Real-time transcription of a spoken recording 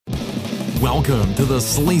Welcome to the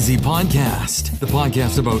Sleazy Podcast, the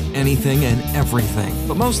podcast about anything and everything,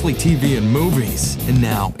 but mostly TV and movies. And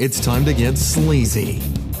now it's time to get sleazy.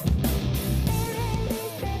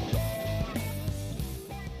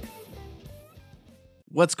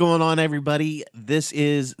 What's going on, everybody? This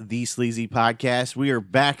is the Sleazy Podcast. We are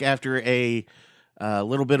back after a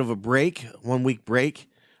little bit of a break, 1 week break.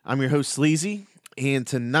 I'm your host, Sleazy, and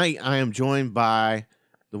tonight I am joined by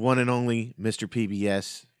the one and only Mr.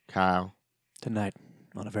 PBS, Kyle. Tonight,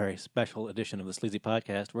 on a very special edition of the Sleazy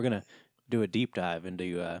Podcast, we're going to do a deep dive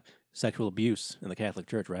into sexual abuse in the Catholic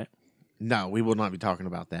Church, right? No, we will not be talking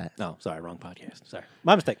about that. No, sorry, wrong podcast. Sorry.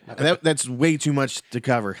 My mistake. That's way too much to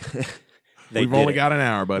cover. We've only got an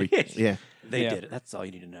hour, buddy. Yeah. They did it. That's all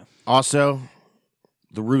you need to know. Also,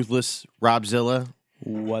 the ruthless Robzilla.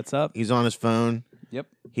 What's up? He's on his phone. Yep.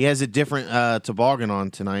 He has a different toboggan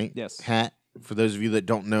on tonight. Yes. Hat. For those of you that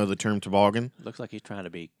don't know the term toboggan. Looks like he's trying to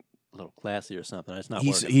be a little classy or something. It's not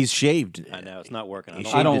He's working. He's shaved. I know. It's not working. He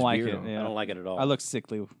I shaved don't his like beard it. off. Yeah. I don't like it at all. I look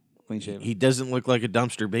sickly, clean shaven. He doesn't look like a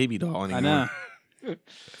dumpster baby doll anymore. I know.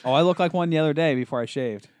 Oh, I looked like one the other day before I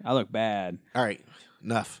shaved. I look bad. All right.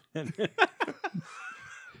 Enough.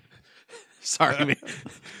 Sorry, man.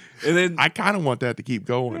 And then I kind of want that to keep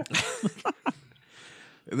going.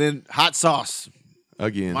 hot sauce.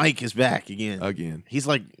 Again. Mike is back again. Again. He's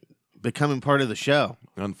like becoming part of the show.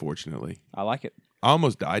 Unfortunately. I like it. I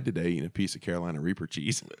almost died today eating a piece of Carolina Reaper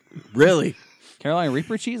cheese. Really? Carolina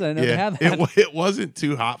Reaper cheese? I didn't know they had that. It wasn't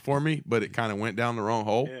too hot for me, but it kind of went down the wrong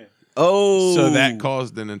hole. Yeah. Oh. So that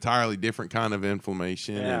caused an entirely different kind of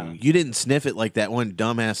inflammation. Yeah. And You didn't sniff it like that one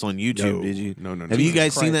dumbass on YouTube, No. did you? No. Have you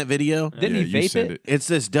guys seen Christ. that video? Didn't he you vape sent it? It's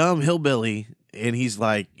this dumb hillbilly, and he's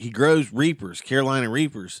like, he grows Reapers, Carolina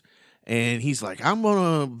Reapers, and he's like, I'm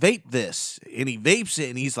going to vape this. And he vapes it,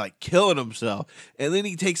 and he's like killing himself. And then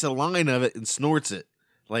he takes a line of it and snorts it.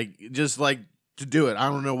 Like, just like to do it. I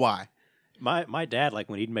don't know why. My dad, like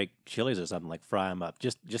when he'd make chilies or something, like fry them up.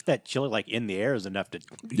 Just that chili like in the air is enough to.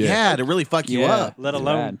 Yeah, to really fuck you Yeah. up. Let It's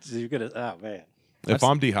alone bad. you're gonna. Oh man. If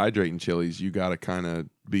I'm dehydrating chilies, you got to kind of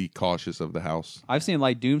be cautious of the house. I've seen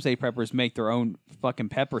like doomsday preppers make their own fucking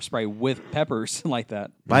pepper spray with peppers like that.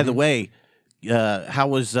 By the way, how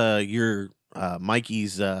was your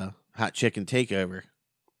Mikey's hot chicken takeover?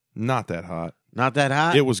 Not that hot. Not that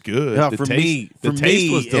hot? It was good. No, the for taste, me- the for taste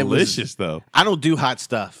me, was it was- delicious, though. I don't do hot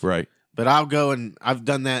stuff. Right. But I'll go, and I've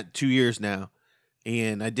done that 2 years now,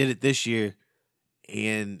 and I did it this year,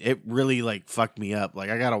 and it really like fucked me up. Like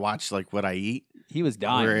I gotta watch like what I eat, He was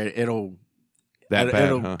dying. where it'll That bad,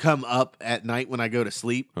 it'll huh? come up at night when I go to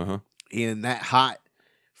sleep, Uh-huh. and that hot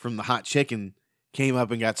from the hot chicken came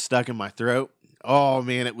up and got stuck in my throat. Oh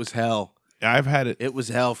man, it was hell. I've had it It was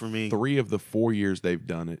hell for me. 3 of the 4 years they've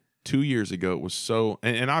done it. 2 years ago, it was so,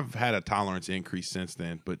 and I've had a tolerance increase since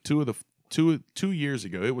then. But 2 years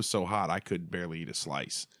ago, it was so hot I could barely eat a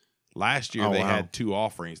slice. Last year Oh, they wow. had 2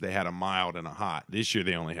 offerings. They had a mild and a hot. This year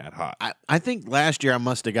they only had hot. I think last year I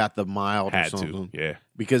must have got the mild or Had something. to, yeah.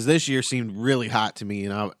 Because this year seemed really hot to me,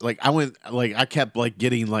 and I kept like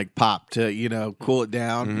getting like pop to cool it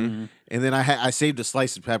down, Mm-hmm. and then I saved a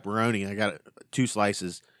slice of pepperoni. I got 2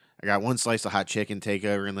 slices. I got 1 slice of hot chicken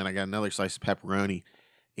takeover, and then I got another slice of pepperoni.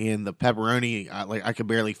 And the pepperoni, I could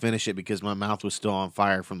barely finish it because my mouth was still on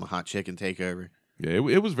fire from the hot chicken takeover. Yeah,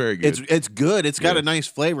 it was very good. It's good. It's got Yeah. a nice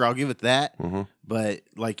flavor. I'll give it that. Uh-huh. But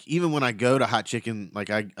like even when I go to hot chicken, like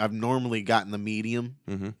I've normally gotten the medium,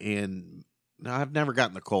 Mhm. and no, I've never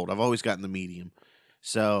gotten the cold. I've always gotten the medium.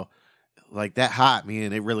 So like that hot,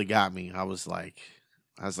 man, it really got me. I was like,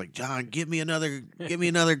 John, give me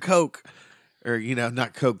another Coke, or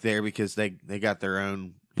not Coke there because they got their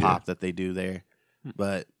own pop that they do there.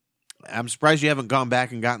 But I'm surprised you haven't gone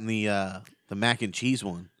back and gotten the mac and cheese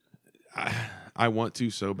one. I want to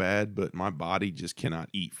so bad, but my body just cannot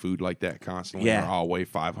eat food like that constantly. Yeah. Or I'll weigh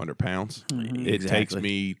 500 pounds. Mm-hmm. It takes Exactly.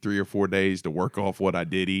 me 3 or 4 days to work off what I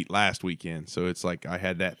did eat last weekend. So it's like I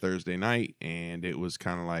had that Thursday night, and it was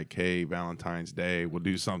kind of like, hey, Valentine's Day, we'll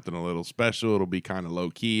do something a little special. It'll be kind of low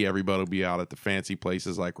key. Everybody will be out at the fancy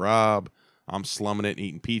places like Rob. I'm slumming it and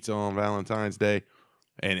eating pizza on Valentine's Day.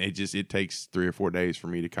 And it takes 3 or 4 days for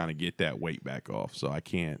me to kind of get that weight back off. So I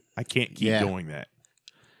can't keep Yeah. doing that.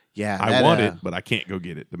 Yeah, I want it, but I can't go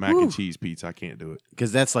get it. The mac Whew. and cheese pizza, I can't do it.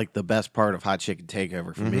 because that's like the best part of hot chicken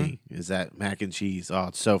takeover for Mm-hmm. me is that mac and cheese. Oh,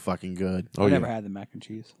 it's so fucking good. Oh, I yeah. never had the mac and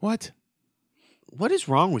cheese. What? What is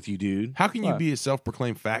wrong with you, dude? How can you What? be a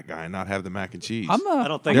self-proclaimed fat guy and not have the mac and cheese? I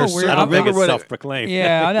don't think I'm it's, a weird. I don't think remember it's what it- self-proclaimed.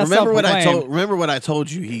 Yeah, I know. Remember what I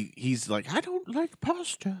told you? He's like, I don't like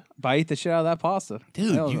pasta. But I eat the shit out of that pasta.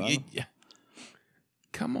 Dude, That was- you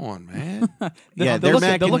Come on, man. Yeah,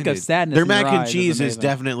 the look of sadness. Their in mac your and eyes cheese is amazing.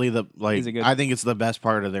 definitely the Is it good? I think it's the best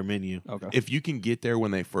part of their menu. Okay. If you can get there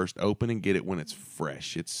when they first open and get it when it's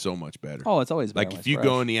fresh, it's so much better. Oh, it's always better Like when if it's you fresh.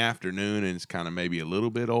 go in the afternoon and it's kind of maybe a little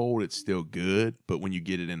bit old, it's still good. But when you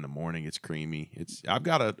get it in the morning, it's creamy. I've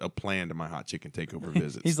got a plan to my hot chicken takeover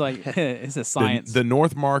visits. He's like, it's a science. The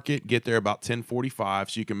North Market, get there about 10:45,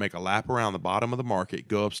 so you can make a lap around the bottom of the market.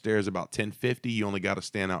 Go upstairs about 10:50. You only got to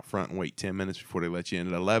stand out front and wait 10 minutes before they let you in.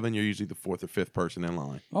 At 11, you're usually the fourth or fifth person in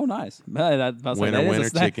line. Oh, nice. Winner,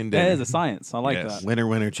 chicken That dinner. is a science. I like Yes. that.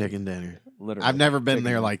 Winner chicken dinner. Literally. I've never been Chicken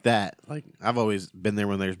there dinner. like that. Like I've always been there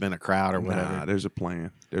when there's been a crowd or whatever. Nah, there's a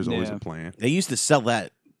plan. There's always Yeah. a plan. They used to sell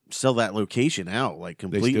that location out like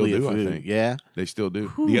completely. do, of I food. think. Yeah. They still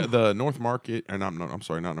do. The North Market, or not, I'm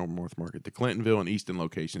sorry, not North Market. The Clintonville and Easton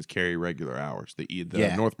locations carry regular hours. The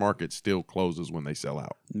Yeah. North Market still closes when they sell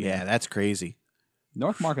out. Yeah, that's crazy.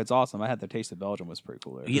 North Market's awesome. I had the Taste of Belgium. Was pretty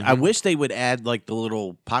cool there. Yeah, I wish they would add like the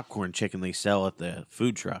little popcorn chicken they sell at the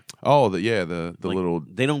food truck. Oh, the Like, little.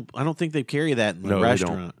 They don't. I don't think they carry that in the No, they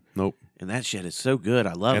restaurant. don't. Nope. And that shit is so good.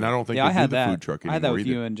 I love And it. I don't think Yeah, they I had do the that. food truck I had that anymore with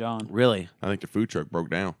either. you and John. Really. I think the food truck broke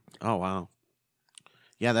down. Oh wow.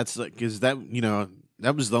 Yeah, that's because that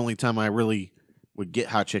that was the only time I really would get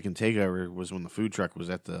hot chicken takeover was when the food truck was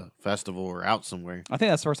at the festival or out somewhere I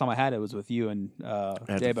think that's the first time I had it was with you and at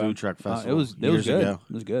the J-Bone. food truck festival. It was years good. ago.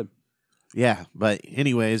 It was good. Yeah, but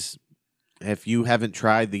anyways, if you haven't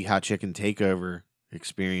tried the hot chicken takeover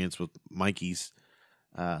experience with Mikey's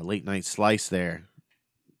late night slice there,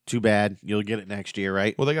 too bad. You'll get it next year,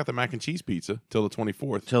 right? Well, they got the mac and cheese pizza till the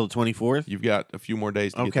 24th. Till the 24th. You've got a few more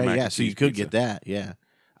days to get the Okay, mac yeah, and so you cheese could pizza. get that. Yeah,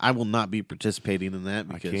 I will not be participating in that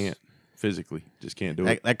I because can't physically, just can't do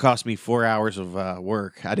it. that cost me 4 hours of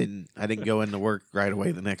work. I didn't go into work right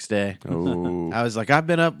away the next day. Oh, I was like, I've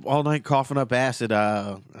been up all night coughing up acid.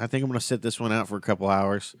 I think I'm gonna sit this one out for a couple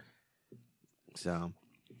hours. So,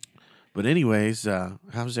 but anyways,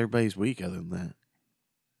 how's everybody's week other than that?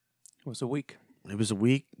 It was a week. It was a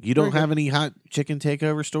week. You don't Very have any hot chicken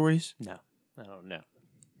takeover stories? No, I don't know.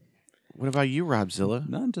 What about you, Robzilla?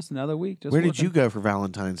 None, just another week. Just Where did working. you go for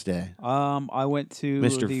Valentine's Day, I went to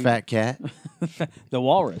Mr. the, Fat Cat? the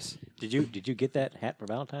Walrus. Did you get that hat for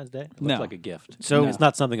Valentine's Day? It looks No. like a gift. So- it's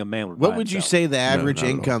not something a man would. What buy would you himself. say the average not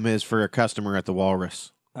at all. income is for a customer at the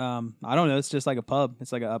Walrus? I don't know. It's just like a pub.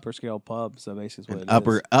 It's like an upper scale pub. So basically, it's what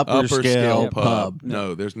Upper it is. upper scale pub. pub.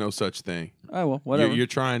 No, there's no such thing. Oh well, whatever. You're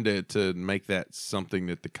trying to make that something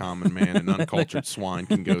that the common man and uncultured swine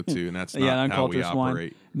can go to, and that's not yeah, how we uncultured swine.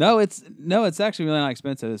 operate. No, it's actually really not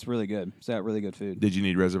expensive. It's really good. It's got really good food. Did you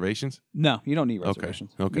need reservations? No, you don't need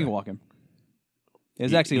reservations. Okay. You can walk in.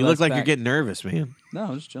 It's You- actually you less look like you're back. getting nervous, man. No,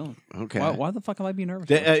 I'm just chilling. Okay. Why the fuck am I being nervous?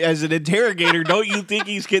 As an interrogator, don't you think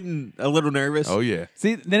he's getting a little nervous? Oh yeah,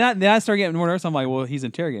 See, then I start getting more nervous. I'm like, well, he's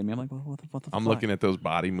interrogating me. I'm like, well, what the I'm fuck? looking at those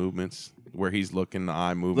body movements where he's looking, the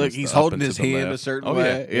eye Look, movements. he's the up holding and to his the hand left. a certain Oh,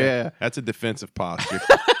 way. Yeah, Yeah. That's a defensive posture.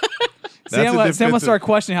 See, I'm gonna defensive- start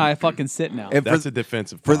questioning how I fucking sit now. And That's a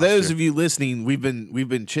defensive For posture. those of you listening, we've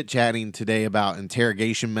been chit chatting today about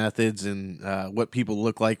interrogation methods and what people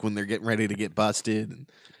look like when they're getting ready to get busted. And,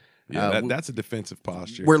 Yeah, that's a defensive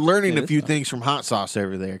posture. we're learning It a is, few though. things from Hot Sauce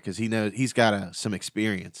over there because he's got some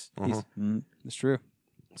experience. Uh-huh. It's true.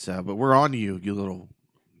 So, but we're on to you, you little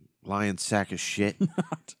lion sack of shit.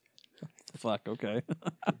 Fuck. Okay.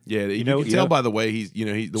 Yeah, you can tell by the way he's, the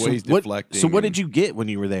way he's deflecting. So, what and- did you get when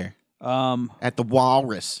you were there at the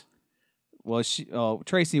Walrus? Well,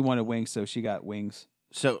 Tracy wanted wings, so she got wings.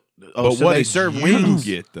 So, But so what they did serve you wings.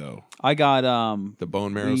 get though? I got The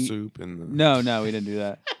bone marrow We- soup and the no, we didn't do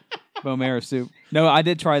that. Bone marrow soup. No, I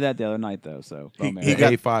did try that the other night though. So bone marrow. he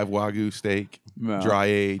got- A5 Wagyu steak, No. dry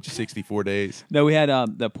age, 64 days. No, we had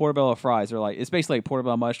the portobello fries. They're like it's basically like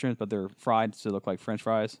portobello mushrooms, but they're fried, so they look like French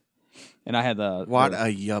fries. And I had What the-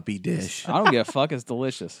 a yuppie dish. I don't give a fuck. It's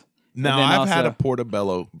delicious. Now then I've had also- a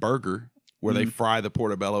portobello burger where they fry the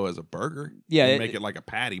portobello as a burger. Yeah, They it- make it like a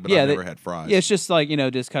patty, but yeah, I've they- never had fries. Yeah, it's just like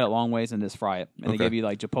just cut it long ways and just fry it. And Okay. they give you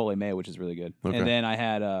like chipotle mayo, which is really good. Okay. And then I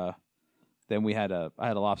had I had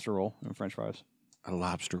a lobster roll and French fries. A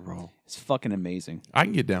lobster roll. It's fucking amazing. I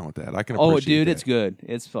can get down with that. I can. Oh, appreciate dude, that. it's good.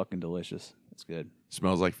 It's fucking delicious. It's good.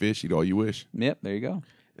 Smells like fish. Eat all you wish. Yep, there you go.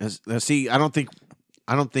 Now, see, I don't think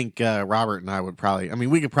Robert and I would probably. I mean,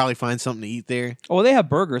 we could probably find something to eat there. Oh, well, they have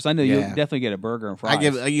burgers. I know you Yeah. definitely get a burger and fries. I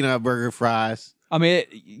give a burger, fries. I mean,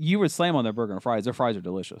 you would slam on their burger and fries. Their fries are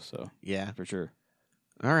delicious, so Yeah. for sure.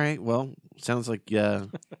 All right. Well, sounds like you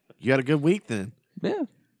had a good week then. Yeah,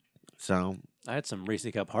 So I had some Reese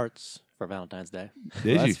Cup hearts for Valentine's Day.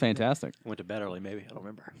 Did that's you? fantastic. Went to bed early, maybe. I don't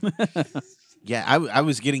remember. Yeah, I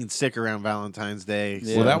was getting sick around Valentine's Day.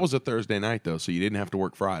 Yeah. Well, that was a Thursday night though, so you didn't have to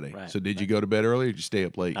work Friday. Right. So did you go to bed early or did you stay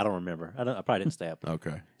up late? I don't remember. I probably didn't stay up.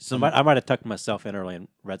 Okay. I might have tucked myself in early and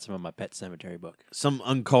read some of my Pet Cemetery book. Some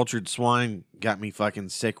uncultured swine got me fucking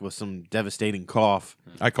sick with some devastating cough.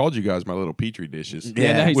 I called you guys my little petri dishes.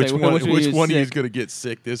 Yeah. now you Which say, one? which Which one of you is sick? going to get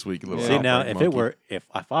sick this week? Little See now, outbreak if monkey?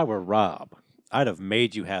 if I were Rob, I'd have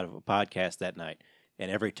made you have a podcast that night,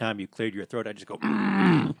 and every time you cleared your throat, I'd just go.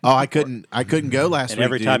 Oh, I couldn't go last And week.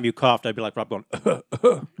 every dude. time you coughed, I'd be like Rob going.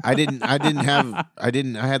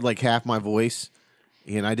 I had like half my voice,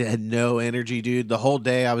 and had no energy, dude. The whole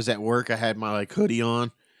day I was at work, I had my like hoodie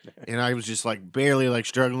on, and I was just like barely like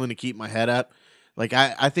struggling to keep my head up. Like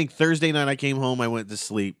I think Thursday night I came home, I went to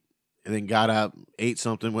sleep, and then got up, ate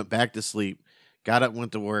something, went back to sleep, got up,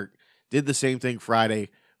 went to work, did the same thing Friday,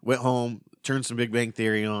 went home, turned some Big Bang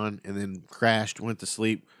Theory on, and then crashed, went to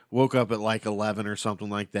sleep, woke up at like 11 or something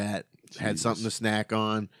like that, had something to snack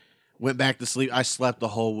on, went back to sleep. I slept the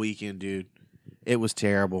whole weekend, dude. It was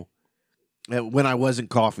terrible. When I wasn't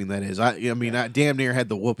coughing, that is. I damn near had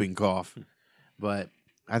the whooping cough, but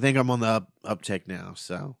I think I'm on the uptick now.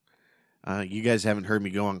 So you guys haven't heard me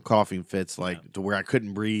go on coughing fits to where I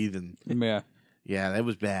couldn't breathe, and Yeah. that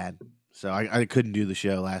was bad. So I couldn't do the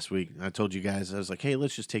show last week. I told you guys, I was like, hey,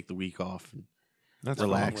 let's just take the week off and That's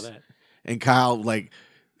relax. With that. And Kyle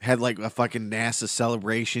had like a fucking NASA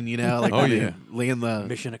celebration, like Oh, when yeah. they land the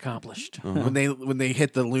Mission accomplished. when they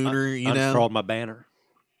hit the lunar, Unfurled my banner.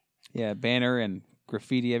 Yeah, banner and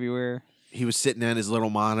graffiti everywhere. he was sitting at his little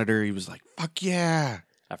monitor. He was like, "Fuck yeah!"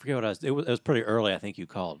 I forget what I was. It was pretty early. I think you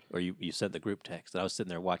called or you sent the group text. I was sitting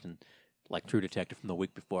there watching like True Detective from the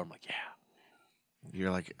week before. I'm like, yeah.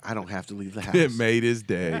 You're like, I don't have to leave the house. It made his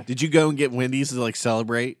day. Did you go and get Wendy's to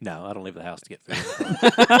celebrate? No, I don't leave the house to get food.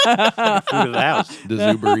 Food at the house. Does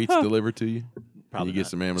Uber Eats deliver to you? Probably you get not.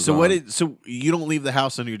 some Amazon. So you don't leave the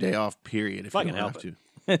house on your day off, period. If I you can don't help have it.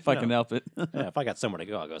 to. If I No. can help it. Yeah, if I got somewhere to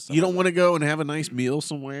go, I'll go somewhere. You don't want to go and have a nice meal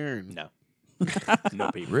somewhere. And, No.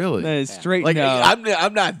 No people. Really? That is straight Like no.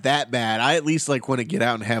 I'm not that bad. I at least want to get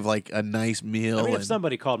out and have a nice meal I mean, if and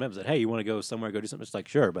somebody called me up and said, "Hey, you want to go somewhere, go do something?" It's like,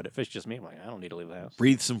 sure. But if it's just me, I'm like, I don't need to leave the house.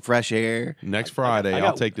 breathe some fresh air. Next Friday, I I'll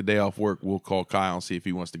got- take the day off work. We'll call Kyle and see if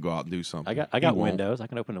he wants to go out and do something. I got He won't. windows. I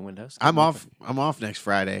can open the windows. I'm off next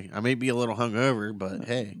Friday. I may be a little hungover, but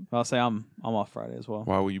hey, I'll say I'm off Friday as well.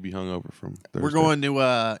 Why will you be hungover from Thursday? we're going to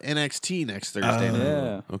NXT next Thursday. night.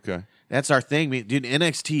 Yeah. Okay. That's our thing, man. Dude.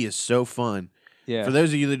 NXT is so fun. Yeah. For those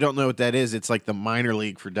of you that don't know what that is, it's like the minor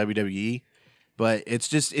league for WWE, but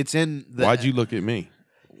it's in the. Why'd you look at me?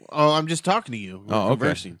 Oh, I'm just talking to you. We're Oh, okay.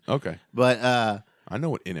 conversing. Okay. But I know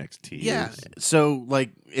what NXT yeah, is. so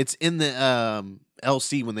it's in the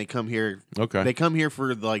LC when they come here. Okay. They come here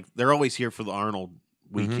for they're always here for the Arnold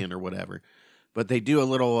weekend or whatever, but they do a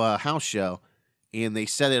little house show, and they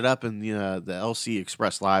set it up in the LC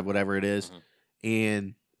Express Live, whatever it is,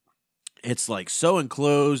 and it's so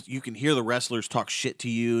enclosed. You can hear the wrestlers talk shit to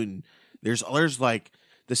you, and there's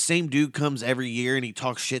the same dude comes every year and he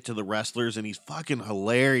talks shit to the wrestlers, and he's fucking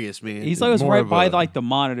hilarious, man. He's always more right of by a- the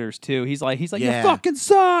monitors too. He's like Yeah. you fucking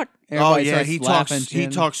suck. Oh Everybody yeah, starts he laughing, talks. He cheering.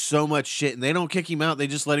 talks so much shit, and they don't kick him out. They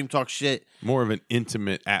just let him talk shit. More of an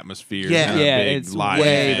intimate atmosphere. Yeah. than a Yeah, big it's live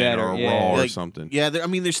way event better, or a yeah. Raw or Like, something. Yeah,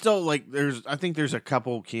 there's still I think there's a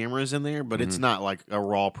couple cameras in there, but it's not like a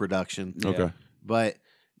raw production. Okay. But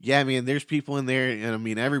yeah, man, there's people in there, and I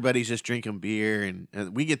mean everybody's just drinking beer,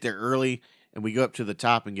 and we get there early, and we go up to the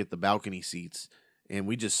top and get the balcony seats, and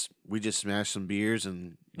we just smash some beers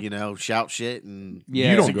and shout shit, and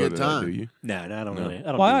Yeah. You it's don't a go good to time. that, do you? No, I don't really. I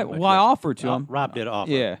don't. Well, do much I of that. offered to him. Rob did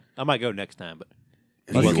offer. Yeah. I might go next time, but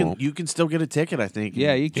And He you can won't. you can still get a ticket, I think.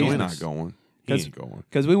 Yeah, and you can. He's join not us. going. He ain't going.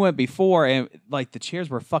 Because we went before and the chairs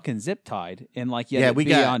were fucking zip tied and you had Yeah, to we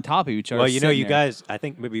be got- on top of each other. well, you sitting there. guys. I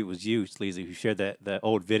think maybe it was you, Sleazy, who shared the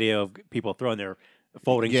old video of people throwing their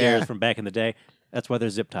folding Yeah. chairs from back in the day. That's why they're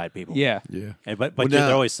zip tied people. Yeah. Yeah. And but Well, they're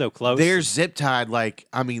no, always so close. They're zip tied,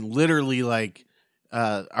 literally,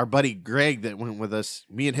 our buddy Greg that went with us.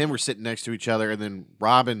 Me and him were sitting next to each other, and then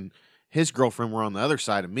Rob and his girlfriend were on the other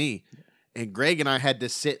side of me. And Greg and I had to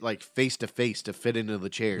sit face to face to fit into the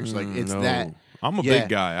chairs. It's No. that. I'm a Yeah. big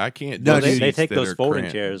guy. I can't. No, do they seats take that those are folding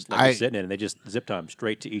cramped. chairs like I- you're sitting in, and they just zip tie them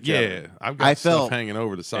straight to each other. Yeah, I've got I stuff felt- hanging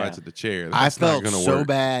over the sides Yeah. of the chair. I That's not felt going to so work.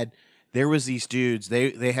 bad. There was these dudes.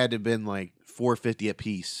 They had to have been $450 a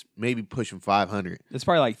piece, maybe pushing 500. It's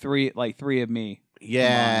probably three of me.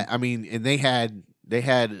 Yeah, I mean, and they had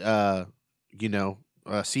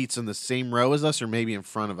seats in the same row as us, or maybe in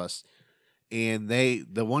front of us. And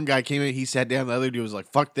the one guy came in, he sat down. The other dude was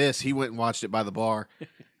like, "Fuck this." He went and watched it by the bar.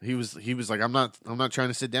 He was like, "I'm not trying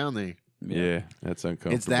to sit down there." Yeah, that's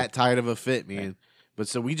uncomfortable. It's that tight of a fit, man. But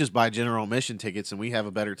so we just buy general admission tickets and we have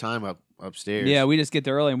a better time upstairs. Yeah, we just get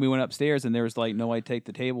there early and we went upstairs and there was like nobody take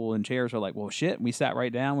the table and chairs. We're like, well, shit. And we sat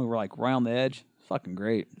right down. We were like right on the edge. Fucking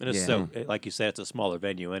great. And it's so, like you said, it's a smaller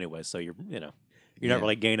venue anyway. So you're not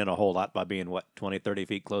really gaining a whole lot by being 20, 30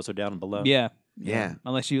 feet closer down and below. Yeah. Yeah.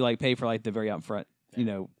 Unless you like pay for like the very up front, right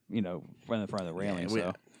in the front of the railing.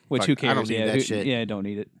 Yeah, which who cares? I don't need that shit. Yeah, don't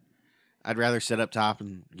need it. I'd rather sit up top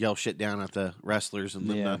and yell shit down at the wrestlers and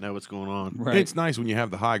them not know what's going on. Right. It's nice when you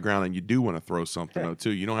have the high ground and you do want to throw something though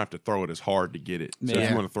too. You don't have to throw it as hard to get it. So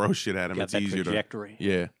if you want to throw shit at them, it's easier trajectory.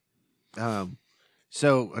 to. Yeah.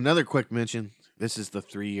 So another quick mention. This is the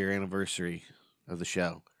 3-year anniversary of the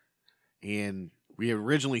show, and we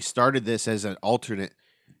originally started this as an alternate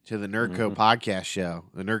to the Nerdco podcast show,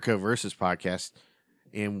 the Nerdco Versus podcast,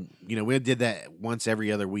 and we did that once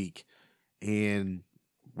every other week, and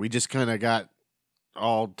we just kind of got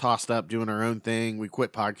all tossed up doing our own thing. We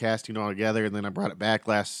quit podcasting altogether, and then I brought it back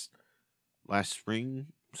last spring.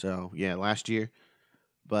 So yeah, last year.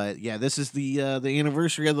 But yeah, this is the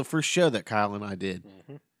anniversary of the first show that Kyle and I did.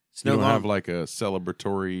 Mm-hmm. It's You don't have like a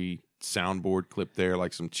celebratory soundboard clip there,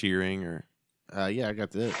 like some cheering or. Yeah, I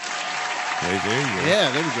got that. Hey, there you go.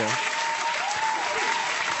 Yeah, there we go.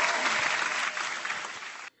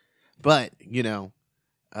 But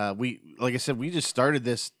we like I said, we just started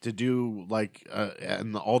this to do like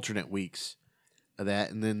in the alternate weeks of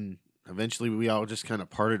that, and then eventually we all just kind of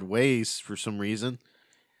parted ways for some reason.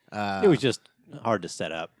 It was just hard to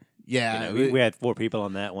set up. Yeah, we had 4 people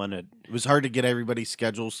on that one. It was hard to get everybody's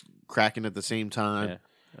schedules cracking at the same time. Yeah.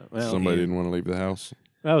 Well, Somebody didn't want to leave the house.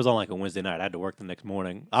 That was on like a Wednesday night. I had to work the next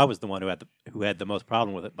morning. I was the one who had the most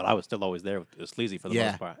problem with it, but I was still always there with Sleazy for the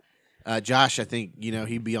most part. Josh, I think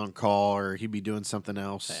he'd be on call or he'd be doing something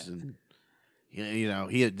else, and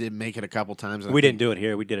he did make it a couple times. We didn't do it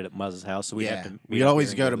here. We did it at Muzz's house, so we'd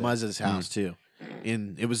always go to Muzz's house too,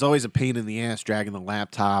 and it was always a pain in the ass dragging the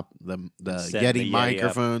laptop, the Yeti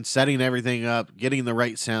microphone, setting everything up, getting the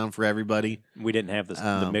right sound for everybody. We didn't have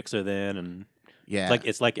the mixer then, and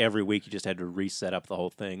it's like every week you just had to reset up the whole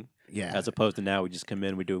thing. Yeah, as opposed to now we just come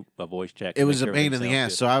in, we do a voice check. It was a pain in the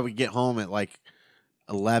ass. So I would get home at like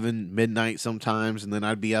 11 midnight sometimes, and then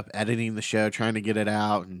I'd be up editing the show, trying to get it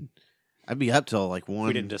out, and I'd be up till like 1.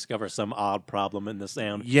 We didn't discover some odd problem in the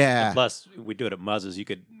sound. Yeah. And plus, we do it at Muzz's. We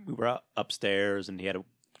were upstairs, and he had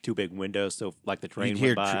 2 big windows, so like the train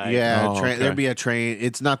went by. There'd be a train.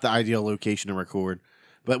 It's not the ideal location to record,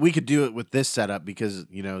 but we could do it with this setup because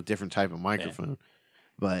different type of microphone. Yeah.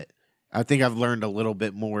 But I think I've learned a little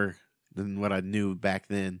bit more than what I knew back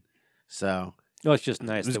then. So. No, it's just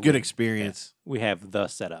nice. It was a good experience. We have the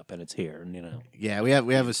setup, and it's here, and Yeah, we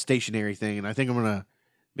have a stationary thing, and I think I'm gonna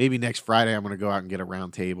maybe next Friday I'm gonna go out and get a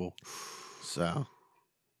round table, so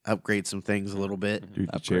upgrade some things a little bit. Dude,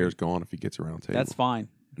 the chair's gone if he gets a round table. That's fine.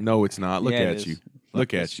 No, it's not. Look at you.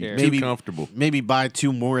 Look at you. Maybe comfortable. Maybe buy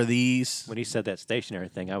 2 more of these. When he said that stationary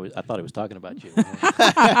thing, I thought he was talking about you.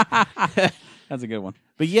 That's a good one.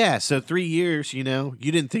 But yeah, so 3 years. You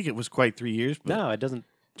didn't think it was quite 3 years. But no, it doesn't.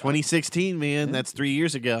 2016, man, that's 3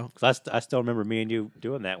 years ago. Cause I still remember me and you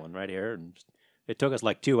doing that one right here, and it took us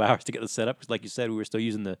like 2 hours to get the setup. Because, like you said, we were still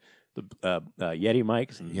using the Yeti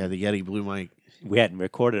mics. And the Yeti Blue mic. We hadn't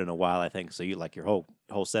recorded in a while, I think. So your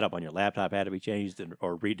whole setup on your laptop had to be changed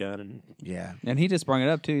or redone. And yeah, and he just brought it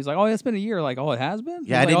up too. He's like, "Oh, it's been a year." Like, "Oh, it has been."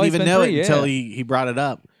 Yeah, I didn't even know it until he brought it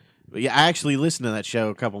up. But yeah, I actually listened to that show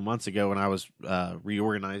a couple months ago when I was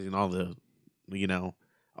reorganizing all the,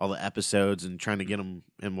 all the episodes and trying to get them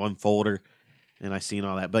in one folder, and I seen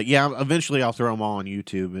all that. But yeah, eventually I'll throw them all on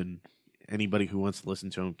YouTube, and anybody who wants to listen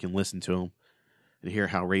to them can listen to them and hear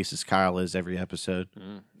how racist Kyle is every episode.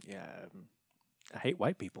 Yeah, I hate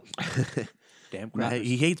white people. Damn crackers.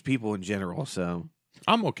 He hates people in general, so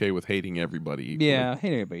I'm okay with hating everybody equally. Yeah, I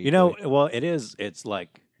hate everybody equally. Well, it's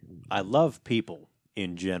like I love people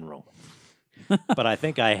in general. But I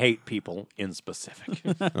think I hate people in specific.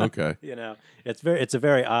 Okay. It's a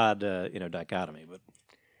very odd dichotomy, but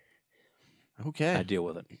okay, I deal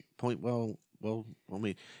with it. Point well.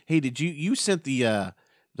 Hey, did you sent the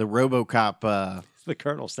RoboCop the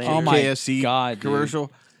Colonel Sanders oh my KFC God, commercial?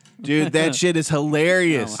 Dude, that shit is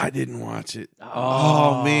hilarious. I didn't watch it.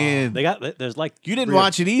 Oh man, there's like you didn't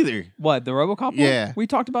watch it either. What, the RoboCop one? Yeah, we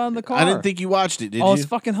talked about it in the car. I didn't think you watched it. Did you? Oh, it's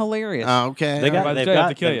fucking hilarious. Oh, okay. They've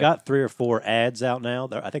got 3 or 4 ads out now.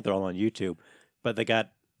 I think they're all on YouTube, but they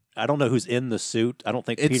got. I don't know who's in the suit. I don't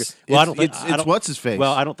think Peter. Well, I don't think it's what's his face.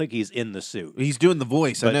 Well, I don't think he's in the suit. He's doing the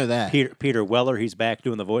voice. I know that. Peter Weller. He's back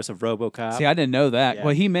doing the voice of RoboCop. See, I didn't know that. Yeah.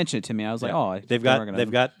 Well, he mentioned it to me. I was like, oh, they've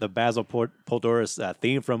got the Basil Poldoris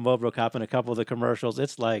theme from RoboCop in a couple of the commercials.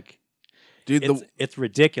 It's like Dude, it's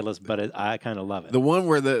ridiculous, but I kind of love it. the one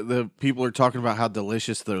where the people are talking about how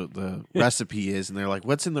delicious the recipe is, and they're like,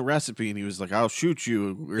 "What's in the recipe?" And he was like, "I'll shoot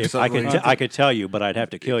you," or If something. I could tell you, but I'd have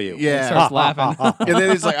to kill you. Yeah. He starts laughing. And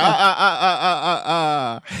then it's like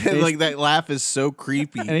and like that laugh is so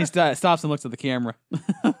creepy. And he stops and looks at the camera.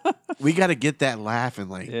 We got to get that laugh and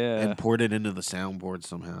Yeah. and port it into the soundboard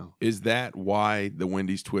somehow. Is that why the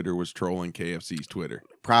Wendy's Twitter was trolling KFC's Twitter?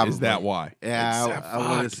 Probably. Is that why? Yeah, It's- I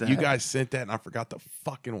wanna say. You guys sent that, and I forgot to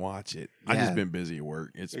fucking watch it. I Yeah. just been busy at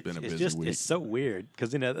work. It's been a busy week. It's so weird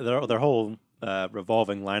because their whole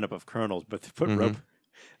revolving lineup of colonels, but they put rope.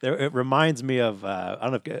 It reminds me of I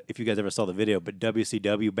don't know if you guys ever saw the video, but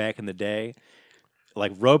WCW back in the day,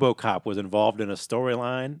 like RoboCop was involved in a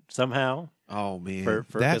storyline somehow. Oh man.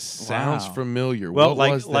 For That sounds Wow. familiar. well, What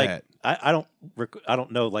like was like that? I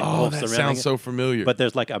don't know like the Oh, whole that surrounding sounds it, so familiar. but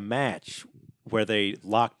there's like a match where they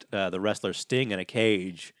locked the wrestler Sting in a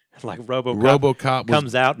cage. Like RoboCop was-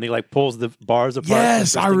 comes out and he like pulls the bars apart.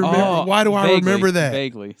 Yes, I remember. Oh, Why do I vaguely, remember that?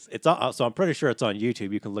 Vaguely. It's so I'm pretty sure it's on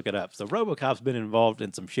YouTube. You can look it up. So RoboCop's been involved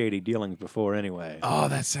in some shady dealings before, anyway. Oh,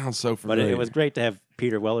 that sounds so But familiar. it was great to have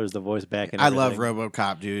Peter Weller's the voice back. And I love everything.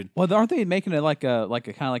 RoboCop, dude. Well, aren't they making it like a kind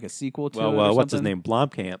of like a sequel to it? Well, or what's his something? name?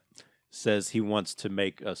 Blomkamp says he wants to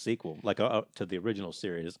make a sequel, like to the original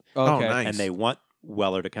series, Okay. nice. and they want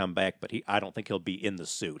Weller to come back, but I don't think he'll be in the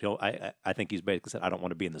suit. I think he's basically said I don't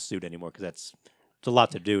want to be in the suit anymore because it's a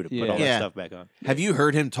lot to do to put all Yeah. that stuff back on. Have you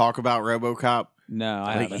heard him talk about RoboCop? No, I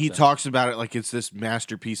Like, haven't. he talks about it like it's this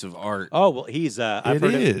masterpiece of art. Oh well, he's I've It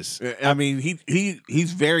heard him- is. I mean,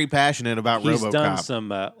 he's very passionate about He's RoboCop. done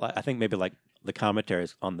some, I think maybe like the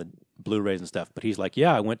commentaries on the Blu-rays and stuff. But he's like,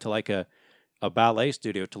 yeah, I went to like a ballet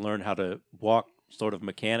studio to learn how to walk sort of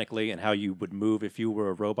mechanically and how you would move if you were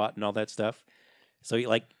a robot and all that stuff. So he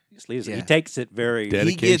takes it very.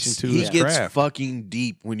 Dedication to he his gets craft. fucking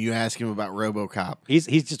deep when you ask him about RoboCop. He's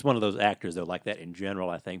just one of those actors though, like that in general.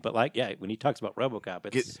 I think, but like when he talks about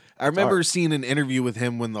RoboCop, I remember art. seeing an interview with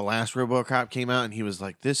him when the last RoboCop came out, and he was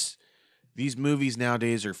like, "These movies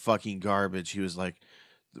nowadays are fucking garbage." He was like,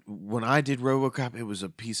 "When I did RoboCop, it was a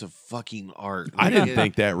piece of fucking art." I didn't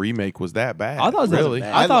think that remake was that bad. I thought it was really.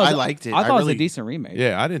 bad. I liked it. I thought it was really- a decent remake.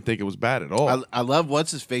 Yeah, I didn't think it was bad at all. I love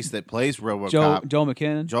what's his face that plays RoboCop, Joe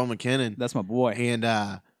McKinnon. Joel McKinnon. That's my boy. And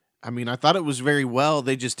I mean, I thought it was very well.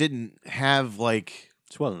 They just didn't have like,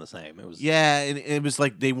 It wasn't the same. It was yeah, and it was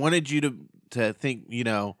like they wanted you to think,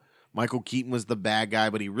 Michael Keaton was the bad guy,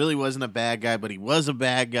 but he really wasn't a bad guy, but he was a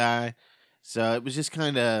bad guy. So it was just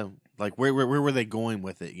kind of like where were they going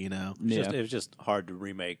with it? It was just hard to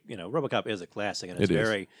remake. RoboCop is a classic, and it's It is.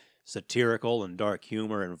 very satirical and dark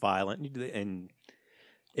humor and violent, and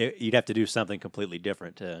you'd have to do something completely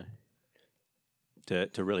different to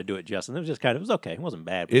really do it justice. And it was okay. It wasn't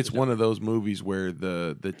bad. But It's one of those movies where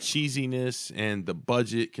the cheesiness and the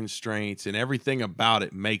budget constraints and everything about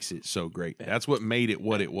it makes it so great. That's what made it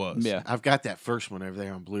what it was. Yeah. I've got that first one over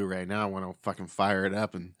there on Blu-ray. Now I want to fucking fire it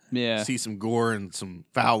up and Yeah. see some gore and some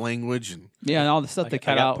foul language and Yeah, and all the stuff they I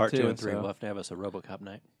cut got out part too. 2 and 3. so- We'll have to have us a RoboCop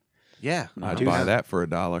night. yeah. I'd buy that for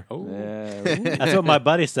 $1. Oh, Yeah. that's what my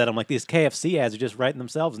buddy said. I'm like, these KFC ads are just writing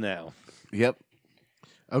themselves now. Yep.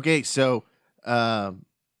 Okay, so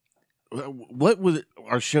what would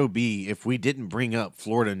our show be if we didn't bring up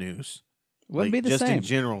Florida news? Wouldn't be the just same. in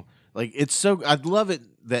general. Like I'd love it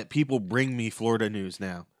that people bring me Florida news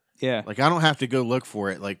now. Yeah. Like I don't have to go look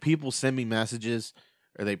for it. Like people send me messages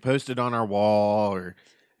or they post it on our wall or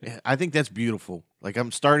I think that's beautiful. Like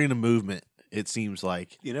I'm starting a movement, it seems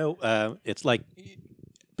like. It's like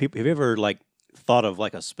people. Have you ever thought of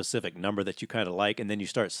like a specific number that you kind of like, and then you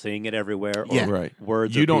start seeing it everywhere? Or Yeah. Right.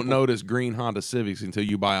 Words. You or don't people? notice green Honda Civics until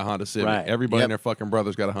you buy a Honda Civic. Right. Everybody Yep. and their fucking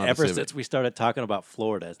brother's got a Honda Ever Civic. since we started talking about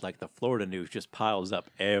Florida, it's like the Florida news just piles up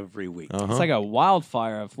every week. It's like a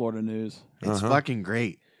wildfire of Florida news. It's fucking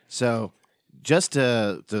great. So just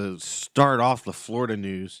to start off the Florida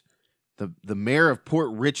news, the mayor of Port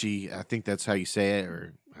Richey, I think that's how you say it,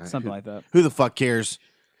 or Something like that. who the fuck cares?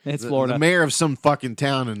 It's The Florida. mayor of some fucking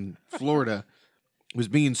town in Florida was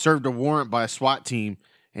being served a warrant by a SWAT team,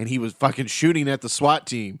 and he was fucking shooting at the SWAT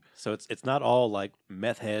team. So it's not all like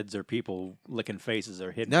meth heads or people licking faces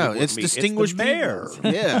or hitting. No, people with it's meat. distinguished It's the mayor.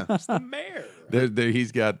 people. Yeah. It's the mayor.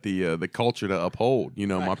 He's got the culture to uphold.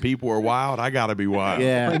 My people are wild. I got to be wild.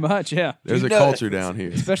 Pretty much, yeah. There's a culture down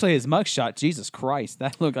here. Especially his mugshot. Jesus Christ.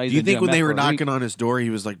 That looked like Do you think when they were knocking on his door, he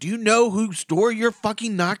was like, "Do you know whose door you're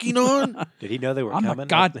fucking knocking on? Did he know they were I'm coming? a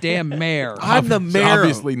goddamn mayor. I'm the mayor.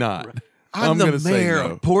 Obviously not. I'm gonna the say mayor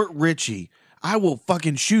no. of Port Richey. I will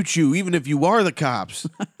fucking shoot you even if you are the cops."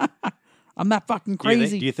 I'm not fucking Do you think-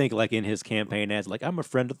 crazy. Do you think, like in his campaign ads, like I'm a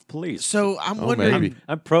friend of the police? So I'm Oh, wondering, maybe.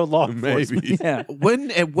 I'm pro law enforcement. Maybe. yeah.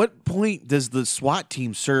 at what point does the SWAT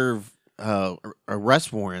team serve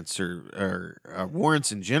arrest warrants or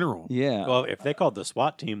warrants in general? Yeah. Well, if they called the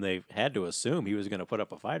SWAT team, they had to assume he was going to put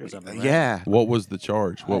up a fight or something. Right? Yeah. What was the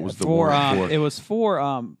charge? What was the for warrant for? it was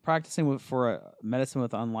for practicing for medicine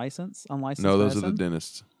with unlicensed No, those are the medicine.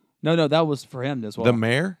 dentists. No, that was for him as well. The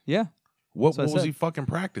mayor? Yeah. What That's what I was said. he fucking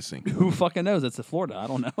practicing? Who fucking knows? It's Florida. I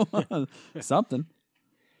don't know. Something.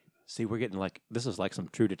 See, we're getting like this is like some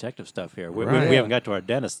true detective stuff here. We Right. haven't got to our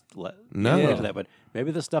dentist No. yet to that, but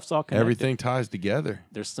maybe this stuff's all connected. Everything ties together.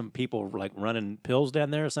 There's some people like running pills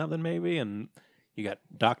down there or something, maybe, and you got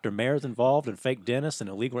Dr. Mayors involved and fake dentists and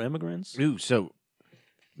illegal immigrants. Ooh, so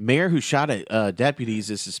mayor who shot at deputies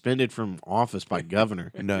is suspended from office by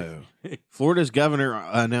governor. No. Florida's governor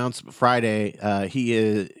announced Friday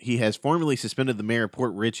he has formally suspended the mayor of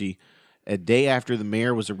Port Richey a day after the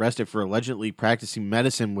mayor was arrested for allegedly practicing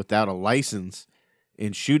medicine without a license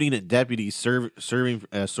and shooting at deputies serving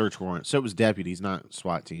a search warrant. So it was deputies, not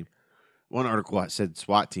SWAT team. One article said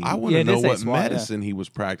SWAT team. I want Yeah, to it know did say what SWAT, yeah. medicine he was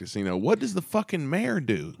practicing. Now, what does the fucking mayor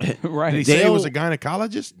do? Right. Did he say he Dale- was a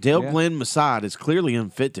gynecologist? Dale Yeah. Glenn Massad is clearly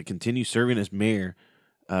unfit to continue serving as mayor,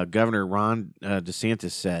 Governor Ron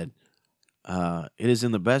DeSantis said. It is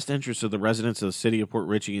in the best interest of the residents of the city of Port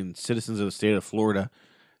Richey and citizens of the state of Florida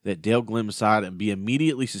that Dale Glenn Massad be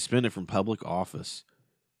immediately suspended from public office.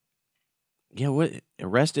 Yeah, what?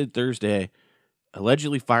 Arrested Thursday,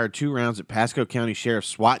 allegedly fired 2 rounds at Pasco County Sheriff's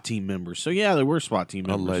SWAT team members. So, yeah, there were SWAT team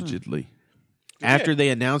members. Allegedly. After they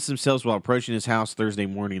announced themselves while approaching his house Thursday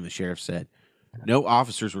morning, the sheriff said. No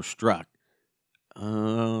officers were struck.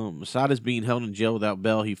 Massad is being held in jail without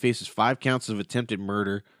bail. He faces 5 counts of attempted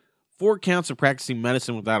murder, 4 counts of practicing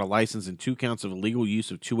medicine without a license, and 2 counts of illegal use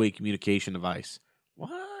of two-way communication device.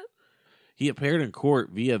 What? He appeared in court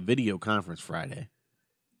via video conference Friday.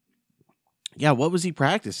 Yeah, what was he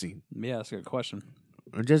practicing? Yeah, that's a good question.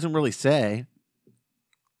 It doesn't really say.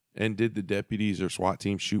 And did the deputies or SWAT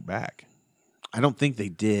team shoot back? I don't think they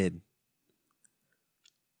did.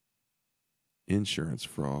 Insurance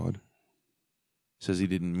fraud. Says he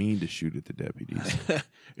didn't mean to shoot at the deputies.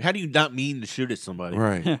 How do you not mean to shoot at somebody?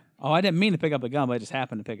 Right. Oh, I didn't mean to pick up the gun, but I just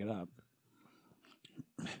happened to pick it up.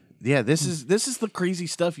 Yeah, this is the crazy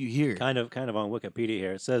stuff you hear. Kind of on Wikipedia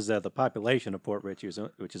here. It says the population of Port Richey,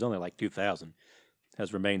 which is only like 2,000,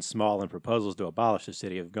 has remained small, and proposals to abolish the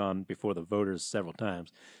city have gone before the voters several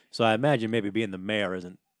times. So I imagine maybe being the mayor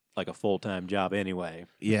isn't like a full-time job anyway.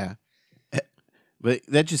 Yeah. But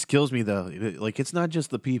that just kills me, though. Like, it's not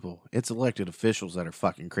just the people. It's elected officials that are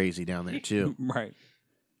fucking crazy down there, too. Right.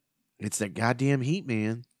 It's that goddamn heat,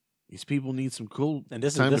 man. These people need some And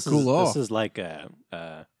this time is to cool off. This is like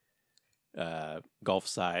Gulf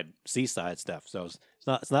side, seaside stuff. So it's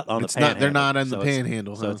not on It's the not- panhandle. they're not on the So it's-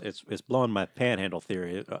 panhandle, So huh? it's blowing my panhandle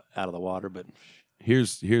theory out of the water. But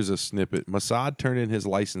Here's a snippet. Massad turned in his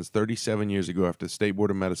license 37 years ago after the State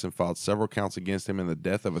Board of Medicine filed several counts against him in the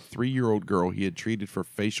death of a 3-year-old girl he had treated for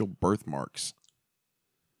facial birthmarks.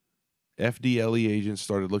 FDLE agents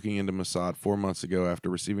started looking into Massad 4 months ago after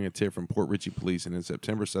receiving a tip from Port Richey police, and in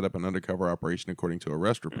September set up an undercover operation according to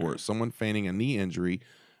arrest report. Someone feigning a knee injury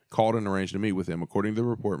called and arranged to meet with him. According to the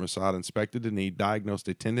report, Massad inspected the knee, diagnosed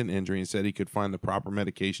a tendon injury, and said he could find the proper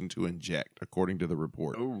medication to inject, according to the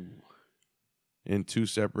report. Ooh. In 2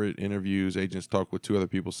 separate interviews, agents talked with 2 other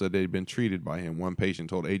people said they'd been treated by him. One patient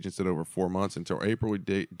told agents that over 4 months until April,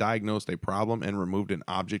 he diagnosed a problem and removed an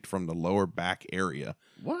object from the lower back area.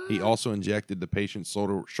 What? He also injected the patient's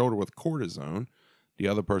shoulder with cortisone. The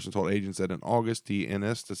other person told agents that in August, he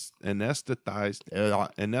anesthetized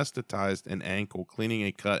an ankle, cleaning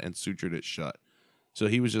a cut, and sutured it shut. So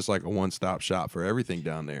he was just like a one-stop shop for everything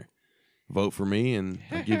down there. Vote for me, and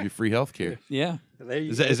I'll give you free health care. Yeah.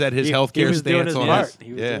 Is that his he healthcare was doing stance his on part. this?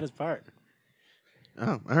 He was Yeah. doing his part.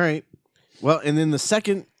 Oh, all right. Well, and then the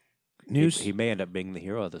second news. He may end up being the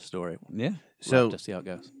hero of the story. Yeah. So- We'll have to see how it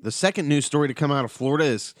goes. The second news story to come out of Florida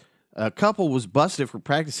is a couple was busted for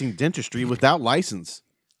practicing dentistry without license.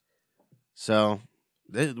 So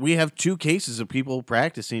we have 2 cases of people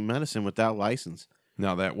practicing medicine without license.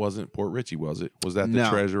 Now, that wasn't Port Richey, was it? Was that the No.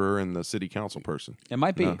 treasurer and the city council person? It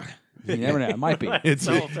might be. You never know. It might be. It's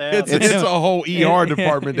whole town. it's a whole ER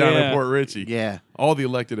department down in Yeah. Port Richey. Yeah. All the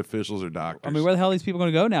elected officials are doctors. I mean, where the hell are these people going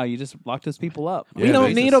to go now? You just lock those people up. Yeah, We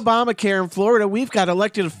don't they need just- Obamacare in Florida. We've got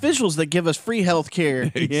elected officials that give us free health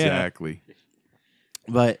care. Exactly.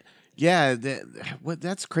 But Yeah,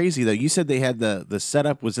 that's crazy though. You said they had the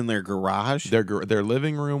setup was in their garage. Their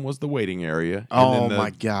living room was the waiting area. Oh my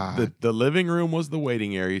God. The living room was the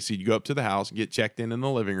waiting area. So you'd go up to the house, get checked in the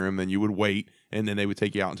living room, then you would wait, and then they would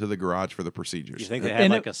take you out into the garage for the procedures. You think they had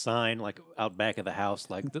like a sign like out back of the house,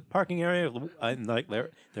 like the parking area, like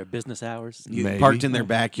their business hours? You Maybe. parked in their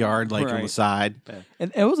backyard, like on the Right. side.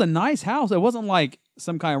 And it was a nice house. It wasn't like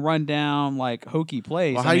some kind of rundown, like hokey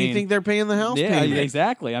place. Well, how do you think they're paying the house Yeah, payment?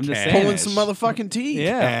 exactly. I'm just Cash. saying. Pulling some motherfucking teeth.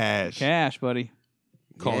 Yeah, Cash. buddy.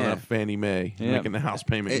 Calling Yeah. up Fannie Mae, Yeah. making the house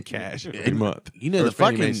payment in cash every month. You know, Or the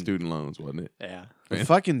Fannie Mae fucking student loans, wasn't it? Yeah. The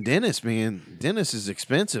fucking dentist, man. Dentist is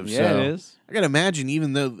expensive. Yeah, so it is. I gotta imagine,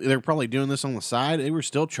 even though they're probably doing this on the side, they were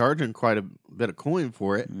still charging quite a bit of coin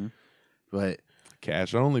for it. Mm-hmm. But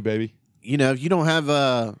Cash only, baby. you know, if you don't have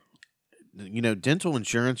dental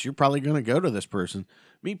insurance, you're probably going to go to this person.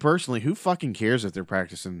 Me personally, who fucking cares if they're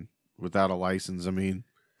practicing without a license? I mean,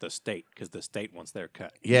 The state, because the state wants their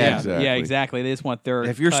cut. yeah. Exactly. Yeah, exactly. They just want their.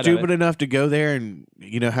 If you're cut of stupid it. enough to go there and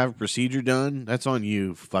have a procedure done, that's on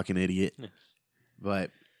you, fucking idiot.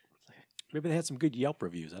 But Maybe they had some good Yelp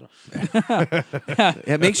reviews. I don't.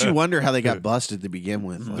 it makes you wonder how they got busted to begin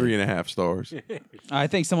with. Like, 3.5 stars. I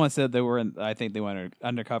think someone said they were in. I think they went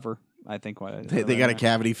undercover. I think they got a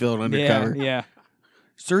cavity filled undercover. Yeah.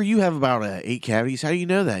 Sir, you have about 8 cavities. How do you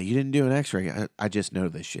know that? You didn't do an X-ray. I just know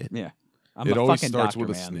this shit. Yeah. I'm It a always fucking starts doctor, with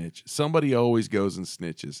a man. snitch. Somebody always goes and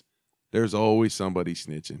snitches. There's always somebody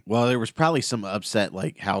snitching. Well, there was probably some upset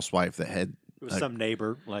like housewife that had It was some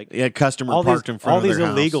neighbor, like a customer all parked these, in front all of these their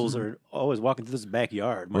house. illegals are always walking through this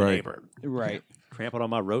backyard. My Right. neighbor, Right. trampling on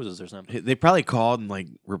my roses or something. They probably called and like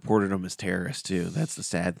reported them as terrorists too. That's the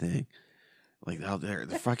sad thing. Like, oh, they're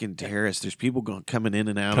fucking terrorists. There's people coming in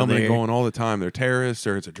and out Coming of and there. going all the time. They're terrorists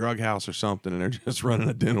or it's a drug house or something, and they're just running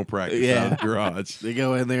a dental practice Yeah. out of the garage. They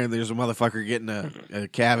go in there and there's a motherfucker getting a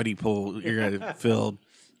cavity pulled, filled.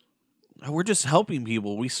 Oh, we're just helping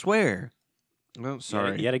people. We swear. Oh,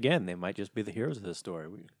 sorry. Yet again, they might just be the heroes of this story.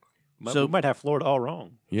 We So- might have Florida all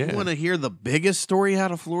wrong. You Yeah. want to hear the biggest story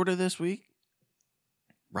out of Florida this week?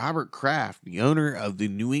 Robert Kraft, the owner of the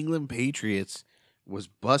New England Patriots, was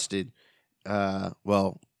busted.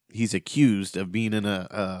 He's accused of being in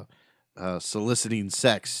a soliciting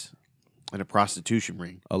sex in a prostitution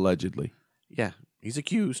ring. Allegedly. Yeah, he's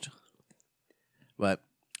accused. But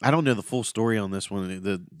I don't know the full story on this one.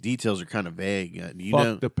 The details are kind of vague.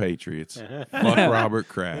 Fuck the Patriots. Fuck Robert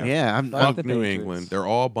Kraft. Yeah, I'm Fuck the New Patriots. England. They're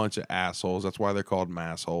all a bunch of assholes. That's why they're called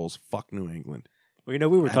massholes. Fuck New England. Well,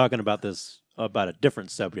 we were talking about this about a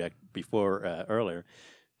different subject before earlier,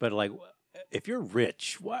 but like, if you're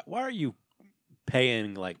rich, why are you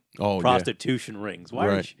paying like Oh, yeah. prostitution rings? Why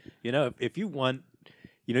Right. aren't if you want,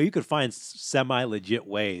 you could find semi legit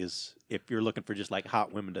ways if you're looking for just like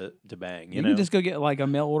hot women to bang. You can just go get like a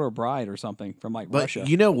mail order bride or something from like But Russia.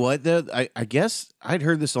 you know what, though? I guess I'd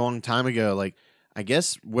heard this a long time ago. Like, I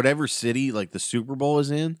guess whatever city like the Super Bowl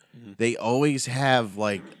is in, they always have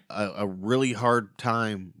like a really hard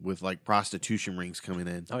time with like prostitution rings coming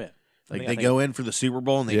in. Oh yeah, Like I they think- go in for the Super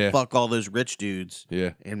Bowl and they Yeah. fuck all those rich dudes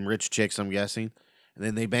Yeah. and rich chicks, I'm guessing, and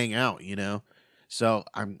then they bang out. So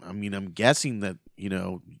I'm guessing that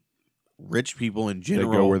rich people in They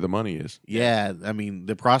general go where the money is. Yeah, I mean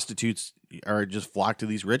the prostitutes are just flock to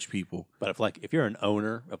these rich people. But if you're an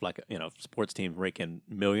owner of like sports team raking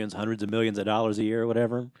millions, hundreds of millions of dollars a year or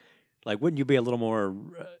whatever, like wouldn't you be a little more,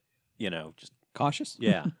 just Cautious?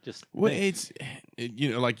 yeah, just Well, think.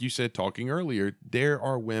 like you said talking earlier, there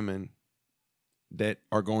are women that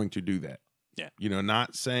are going to do that. Yeah.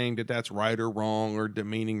 Not saying that that's right or wrong or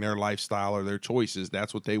demeaning their lifestyle or their choices.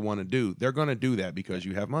 That's what they want to do. They're going to do that because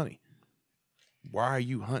you have money. Why are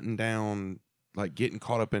you hunting down, like getting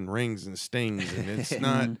caught up in rings and stings? And it's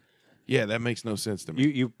not, yeah, that makes no sense to me.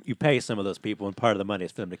 you pay some of those people, and part of the money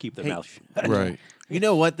is for them to keep their mouth shut. Right. You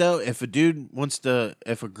know what though? If a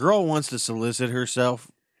girl wants to solicit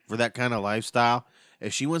herself for that kind of lifestyle,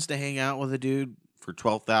 if she wants to hang out with a dude for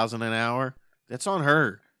 $12,000 an hour, that's on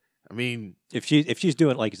her. I mean, If she's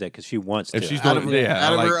doing it like you said because she wants to. If she's Out doing, of- yeah,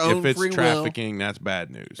 out of like her own if it's free will. trafficking, that's bad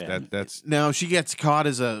news. Yeah. That's now if she gets caught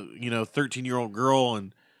as a 13-year-old girl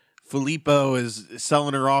and Filippo is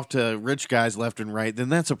selling her off to rich guys left and right, then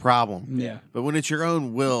that's a problem. Yeah. But when it's your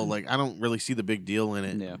own will, like I don't really see the big deal in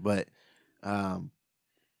it. Yeah. But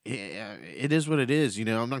it is what it is.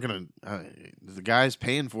 I'm not gonna. The guy's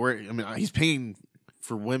paying for it. I mean, he's paying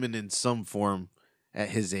for women in some form at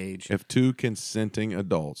his age. if two consenting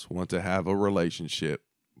adults want to have a relationship,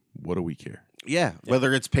 what do we care? Yeah,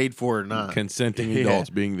 whether it's paid for or not. Consenting Yeah. adults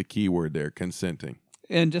being the key word there, consenting.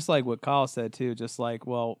 And just like what Kyle said too, just like,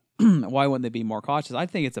 well, why wouldn't they be more cautious? I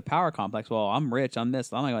think it's a power complex. Well, I'm rich, I'm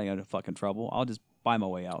this, I'm not going to get into fucking trouble. I'll just buy my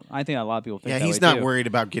way out. I think a lot of people think that he's way not too. worried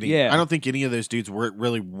about getting. Yeah. I don't think any of those dudes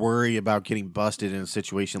really worry about getting busted in a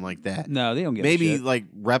situation like that. No, they don't get Maybe shit. like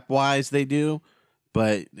rep wise they do,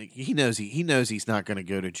 but he knows he's not going to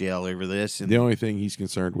go to jail over this. And The only thing he's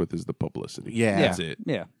concerned with is the publicity. Yeah. That's it.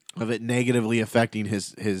 Yeah. of it negatively affecting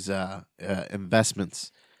his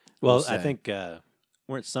investments. Well, we'll I say. think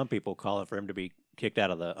weren't some people calling for him to be kicked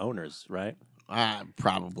out of the owners, right?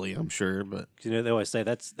 Probably, I'm sure, but 'Cause, they always say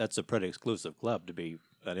that's a pretty exclusive club to be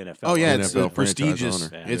an NFL. oh yeah, owner. it's NFL a franchise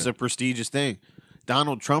prestigious. owner. It's a prestigious thing.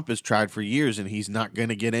 Donald Trump has tried for years, and he's not going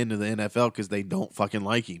to get into the NFL because they don't fucking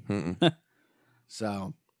like him.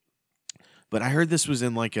 So, but I heard this was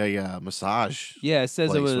in like a massage. Yeah, it says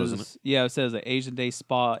it place, was. wasn't it? Yeah, it says an Asian Day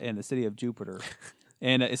spa in the city of Jupiter,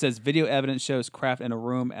 and it says video evidence shows Kraft in a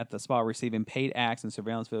room at the spa receiving paid acts, and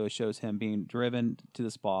surveillance video shows him being driven to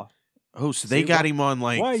the spa. Oh, so they got him on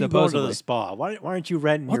like. Why are you going to supposedly. the spa? Why aren't you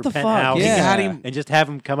renting What your the fuck? penthouse? Yeah. They got him. and just have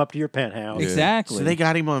him come up to your penthouse. Exactly. So they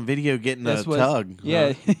got him on video getting This a was- tug.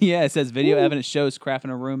 Yeah, huh? yeah. It says video evidence shows Kraft in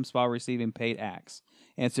a room spa receiving paid acts,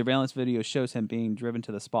 and surveillance video shows him being driven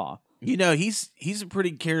to the spa. You know, he's a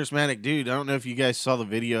pretty charismatic dude. I don't know if you guys saw the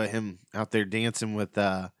video of him out there dancing with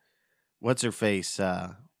what's her face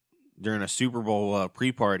during a Super Bowl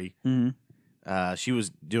pre-party. Mm-hmm. She was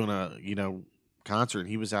doing a concert, and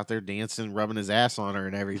he was out there dancing, rubbing his ass on her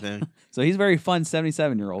and everything. So he's a very fun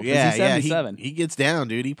 77-year-old. Yeah, he's yeah, 77. he gets down,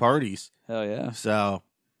 dude. He parties. Hell yeah. So,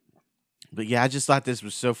 but yeah, I just thought this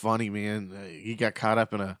was so funny, man. He got caught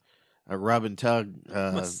up in a rub and tug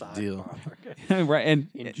Massage deal. bar. Right, and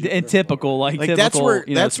Jupiter, typical, like Like typical,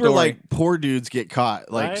 that's where story. like poor dudes get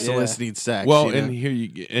caught, like Right? soliciting sex. Well, you know? and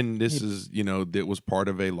here and this is, that was part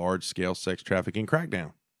of a large scale sex trafficking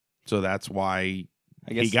crackdown. So that's why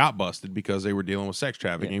I guess he got busted, because they were dealing with sex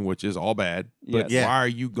trafficking, which is all bad. But Yes. Yeah. why are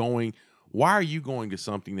you going to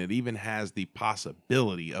something that even has the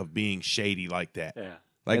possibility of being shady like that? Yeah.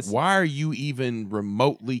 Like, That's- why are you even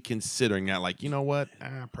remotely considering that? Like, you know what?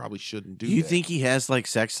 I probably shouldn't do Do you that. think he has like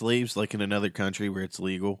sex slaves, like in another country where it's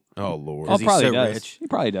legal? Oh, Lord. Oh, he's probably so does. rich. He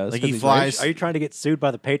probably does. Like 'cause he he's flies. Are you trying to get sued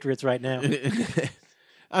by the Patriots right now?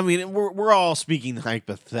 I mean, we're all speaking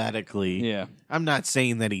hypothetically. Yeah. I'm not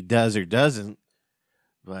saying that he does or doesn't,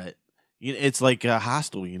 but it's like a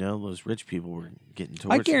hostel. Those rich people were getting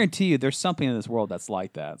towards. I him. guarantee you, there's something in this world that's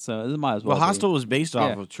like that. So it might as well. Well, be. hostel was based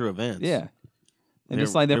off Yeah. of true events. Yeah. And There,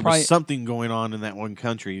 just like there they're probably was something going on in that one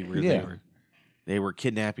country where Yeah. they were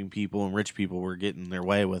kidnapping people, and rich people were getting their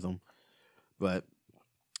way with them. But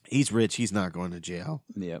he's rich; he's not going to jail,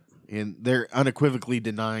 Yep. and they're unequivocally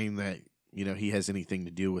denying that he has anything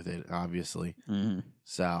to do with it. Obviously, Mm-hmm.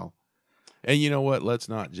 so And you know what? Let's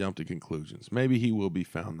not jump to conclusions. Maybe he will be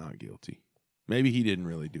found not guilty. Maybe he didn't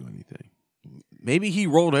really do anything. maybe he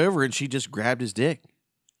rolled over and she just grabbed his dick.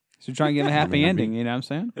 So trying to give him a happy Maybe. ending. You know what I'm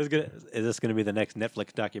saying? Is this going to be the next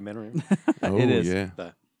Netflix documentary? Oh, It is. yeah.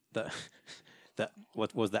 the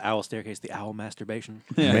what was the owl staircase? The owl masturbation.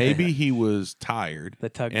 Yeah. Maybe he was tired, The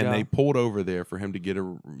tug and job. they pulled over there for him to get a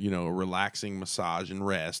relaxing massage and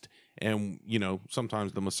rest. And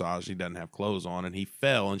sometimes the massage, he doesn't have clothes on, and he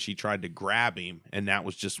fell, and she tried to grab him, and that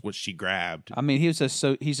was just what she grabbed. I mean, he's just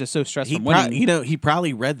so stressed He from winning. he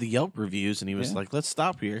probably read the Yelp reviews and he was Yeah. like, "Let's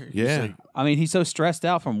stop here." He's Yeah. like, I mean, he's so stressed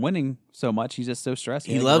out from winning so much. He's just so stressed.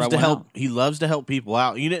 he had loves rub to one help. out. He loves to help people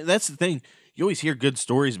out. That's the thing. You always hear good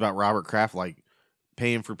stories about Robert Kraft, like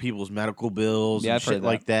paying for people's medical bills Yeah, and I've heard shit that.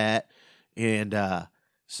 like that. And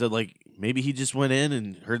so, like, maybe he just went in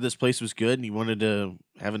and heard this place was good, and he wanted to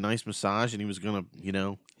have a nice massage, and he was gonna,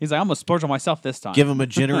 He's like, I'm gonna splurge on myself this time. give him a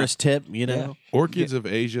generous tip. You know, Orchids of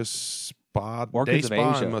Asia Spa, Orchids Day of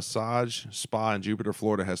Spa Asia. and Massage Spa in Jupiter,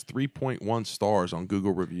 Florida has 3.1 stars on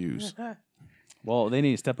Google reviews. Well, they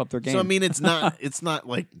need to step up their game. so I mean, it's not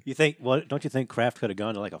like You think? Well, don't you think Kraft could have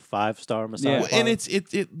gone to like a 5-star massage? Yeah. Well, and it's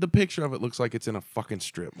the picture of it looks like it's in a fucking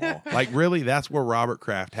strip mall. Like, really, that's where Robert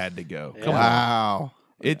Kraft had to go. Come on. wow.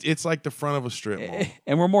 It's like the front of a strip mall.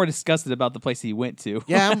 and we're more disgusted about the place he went to.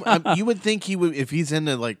 Yeah, you would think he would, if he's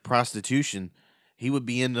into like prostitution, he would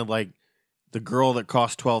be into like the girl that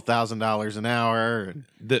costs $12,000 an hour. And,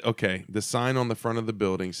 The sign on the front of the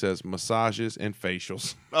building says massages and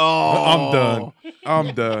facials. oh,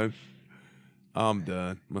 I'm done.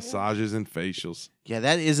 Massages and facials. Yeah,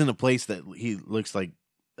 that isn't a place that he looks like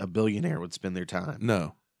a billionaire would spend their time.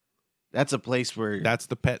 No, That's a place where that's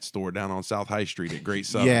the pet store down on South High Street at Great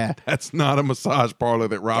Southern. Yeah. That's not a massage parlor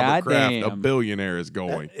that Robert Kraft, a Goddamn. billionaire, is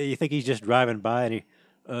going. You think he's just driving by and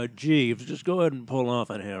he, Jeeves, just go ahead and pull off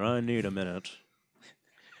in here. I need a minute.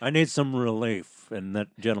 I need some relief, and that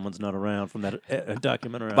gentleman's not around from that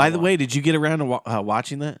documentary. By the way, did you get around to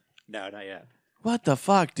watching that? no, not yet. What the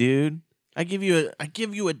fuck, dude? I give you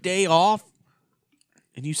a day off,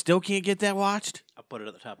 and you still can't get that watched? I'll put it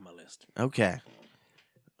at the top of my list. Okay,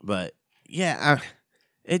 but yeah,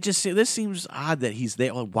 this seems odd that he's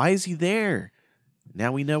there. Why is he there?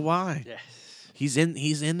 Now we know why. Yes. He's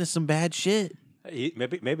into some bad shit.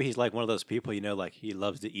 Maybe he's like one of those people, like he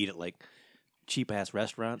loves to eat at like cheap ass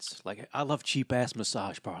restaurants. Like I love cheap ass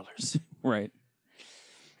massage parlors. Right.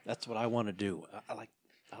 That's what I want to do. I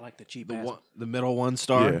like the cheap ass. The middle 1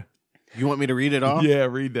 star. Yeah. You want me to read it off? Yeah,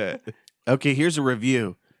 read that. Okay, here's a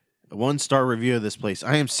review. A 1-star review of this place.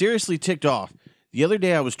 I am seriously ticked off. The other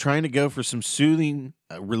day I was trying to go for some soothing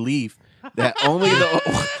relief that only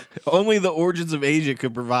the origins of Asia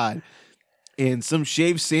could provide. And some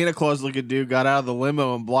shaved Santa Claus looking dude got out of the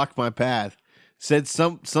limo and blocked my path. Said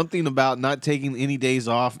something about not taking any days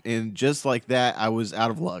off, and just like that, I was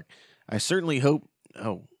out of luck. I certainly hope...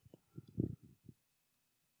 Oh.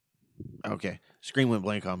 Okay. Screen went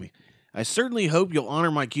blank on me. I certainly hope you'll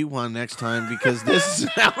honor my coupon next time because this is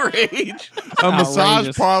an outrage. A massage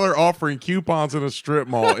Outrageous. parlor offering coupons in a strip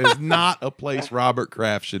mall is not a place Robert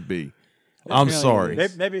Kraft should be. I'm really sorry.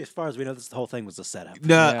 Maybe as far as we know, the whole thing was a setup.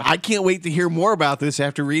 No, Yeah. I can't wait to hear more about this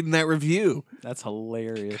after reading that review. That's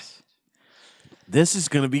hilarious. This is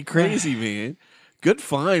going to be crazy, man. Good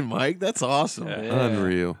find, Mike. That's awesome. Yeah.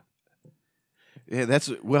 Unreal. Yeah,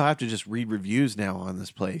 we'll have to just read reviews now on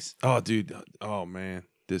this place. Oh, dude. Oh, man.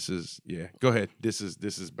 This is Go ahead. This is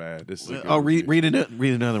bad. This is. A good Oh, read review.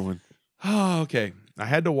 read another one. Oh, okay. I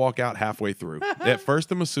had to walk out halfway through. At first,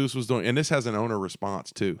 the masseuse was doing, and this has an owner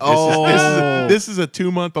response too. This is a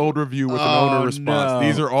 2-month-old review with an owner response. no.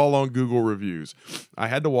 These are all on Google reviews. I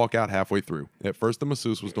had to walk out halfway through. At first, the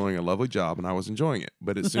masseuse was doing a lovely job, and I was enjoying it.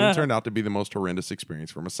 But it soon turned out to be the most horrendous experience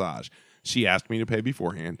for massage. She asked me to pay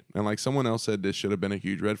beforehand, and like someone else said, this should have been a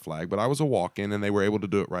huge red flag. But I was a walk-in, and they were able to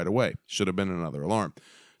do it right away. Should have been another alarm.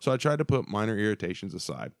 So I tried to put minor irritations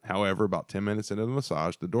aside. However, about 10 minutes into the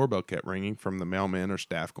massage, the doorbell kept ringing from the mailmen or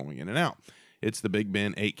staff going in and out. It's the Big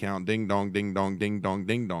Ben 8-count ding-dong, ding-dong, ding-dong,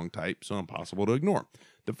 ding-dong type, so impossible to ignore.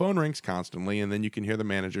 The phone rings constantly, and then you can hear the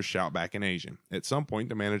manager shout back in Asian. At some point,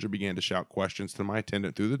 the manager began to shout questions to my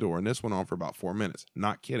attendant through the door, and this went on for about 4 minutes.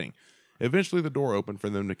 Not kidding. Eventually, the door opened for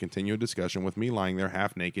them to continue a discussion with me lying there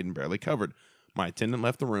half naked and barely covered. My attendant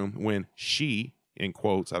left the room when she, in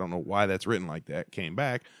quotes, I don't know why that's written like that, came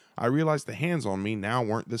back. I realized the hands on me now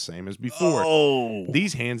weren't the same as before. Oh.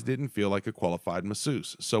 These hands didn't feel like a qualified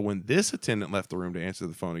masseuse. So when this attendant left the room to answer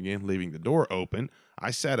the phone again, leaving the door open,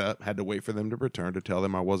 I sat up, had to wait for them to return to tell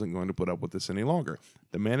them I wasn't going to put up with this any longer.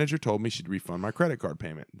 The manager told me she'd refund my credit card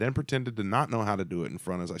payment, then pretended to not know how to do it in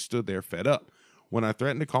front as I stood there fed up. When I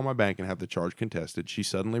threatened to call my bank and have the charge contested, she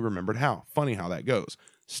suddenly remembered how. Funny how that goes.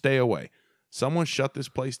 Stay away. Someone shut this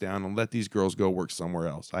place down and let these girls go work somewhere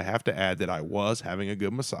else. I have to add that I was having a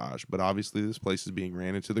good massage, but obviously this place is being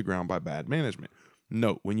ran into the ground by bad management.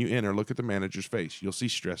 Note, when you enter, look at the manager's face. You'll see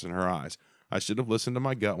stress in her eyes. I should have listened to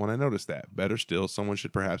my gut when I noticed that. Better still, someone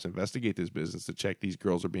should perhaps investigate this business to check these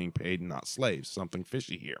girls are being paid and not slaves. Something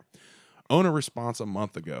fishy here. Owner response a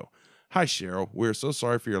month ago. Hi, Cheryl. We're so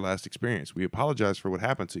sorry for your last experience. We apologize for what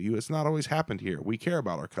happened to you. It's not always happened here. We care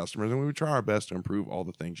about our customers, and we would try our best to improve all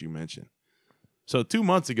the things you mentioned. So 2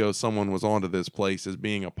 months ago, someone was onto this place as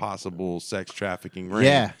being a possible sex trafficking ring.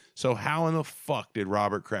 Yeah. So how in the fuck did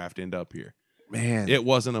Robert Kraft end up here? Man. It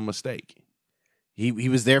wasn't a mistake. He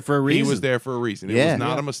was there for a reason. He was there for a reason. It Yeah. was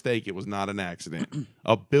not a mistake. It was not an accident.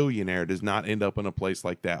 A billionaire does not end up in a place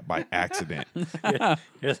like that by accident.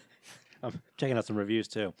 I'm checking out some reviews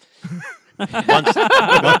too. This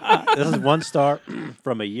is 1 star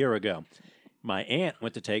from a year ago. My aunt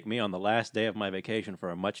went to take me on the last day of my vacation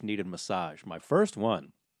for a much-needed massage. My first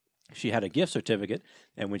one. She had a gift certificate,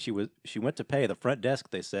 and when she went to pay the front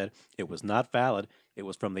desk, they said it was not valid. It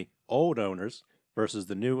was from the old owners versus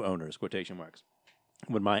the new owners, quotation marks.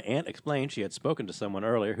 When my aunt explained she had spoken to someone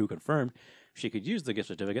earlier who confirmed she could use the gift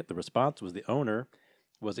certificate, the response was the owner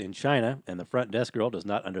was in China, and the front desk girl does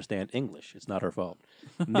not understand English. It's not her fault.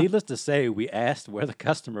 Needless to say, we asked where the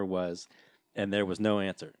customer was, and there was no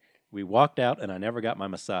answer. We walked out, and I never got my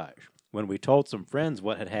massage. When we told some friends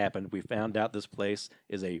what had happened, we found out this place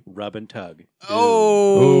is a rub and tug.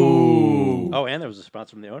 Oh. Oh, and there was a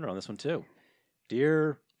response from the owner on this one, too.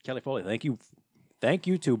 Dear Kelly Foley, thank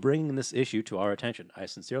you to bringing this issue to our attention. I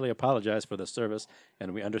sincerely apologize for the service,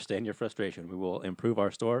 and we understand your frustration. We will improve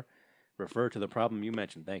our store. Refer to the problem you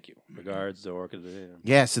mentioned. Thank you. Regards, or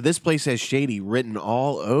Yeah, so this place has shady written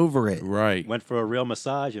all over it. Right. went for a real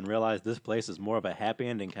massage and realized this place is more of a happy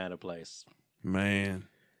ending kind of place. Man.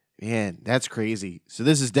 Man, that's crazy. So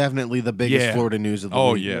this is definitely the biggest Florida news of the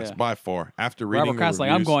Oh week. yes, Yeah. by far. After reading Robert the Kraft's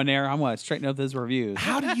like, reviews, I'm going there. I'm going to straighten up his reviews.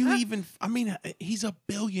 How do you even? I mean, he's a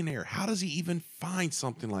billionaire. How does he even find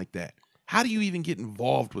something like that? How do you even get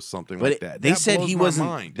involved with something like that? They That said blows he my wasn't.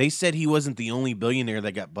 mind. They said he wasn't the only billionaire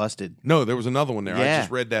that got busted. No, there was another one there. I Yeah.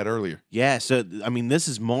 just read that earlier. Yeah. So I mean, this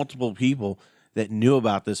is multiple people that knew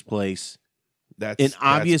about this place, That's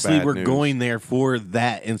obviously bad we're news. going there for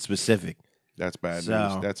that in specific. That's bad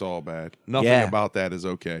So- news. That's all bad. Nothing Yeah. about that is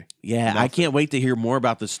okay. Yeah, I can't wait to hear more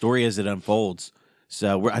about the story as it unfolds.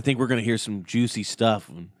 So I think we're going to hear some juicy stuff.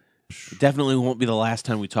 And it definitely won't be the last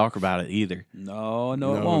time we talk about it either. No, it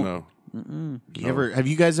won't. Have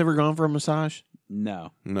you guys ever gone for a massage?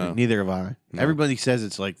 No. Neither have I. Everybody says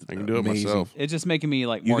it's like I can do it amazing. myself. It's just making me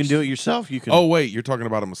like You more. can do it yourself. You can. Oh wait, you're talking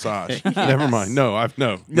about a massage. Never mind. No,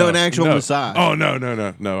 No, an actual massage. Oh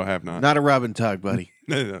no, I have not. Not a rub and tug, buddy.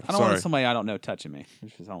 No, I don't sorry. want somebody I don't know touching me. I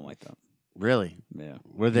just don't like that. Really? Yeah.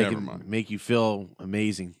 Where they Never can mind. make you feel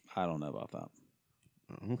amazing. I don't know about that.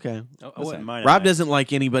 Okay. I wouldn't mind Rob that. doesn't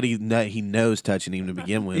like anybody that he knows touching him to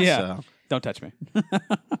begin with. Yeah. So Don't touch me.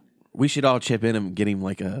 we should all chip in and get him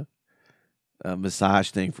like a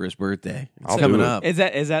massage thing for his birthday. It's I'll coming do it. up.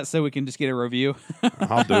 Is that so we can just get a review?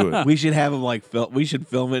 I'll do it. We should have him like we should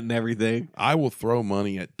film it and everything. I will throw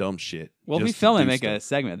money at dumb shit. Well, if we just to film and do make a stuff.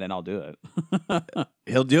 segment, then I'll do it.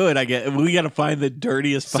 He'll do it. I get. We got to find the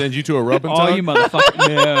dirtiest. Send you to a rub and Oh, tug. you motherfucker!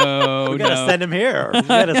 No, We gotta no. send him here. We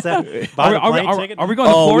gotta send. Buy the plane ticket. Are we going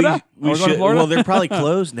to Florida? We Are we going should. to Florida? Well, they're probably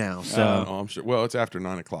closed now. So Oh, I'm sure. Well, it's after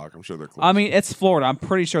 9 o'clock. I'm sure they're closed. I mean, it's Florida. I'm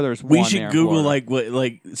pretty sure there's we one should there in Google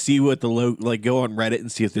Florida. see what the go on Reddit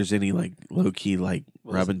and see if there's any like low key like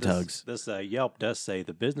Well, rub and this- tugs. This Yelp does say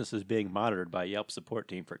the business is being monitored by Yelp support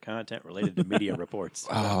team for content related to media reports.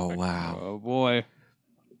 Oh wow. Oh boy.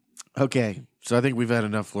 Okay, so I think we've had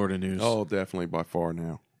enough Florida news. Oh, definitely by far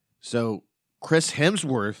now. So Chris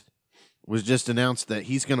Hemsworth was just announced that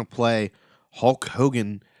he's going to play Hulk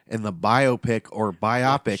Hogan in the biopic or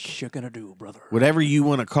biopic, What you gonna do, brother? whatever you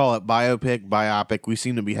want to call it, biopic. We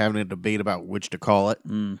seem to be having a debate about which to call it.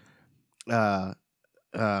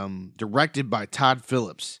 Directed by Todd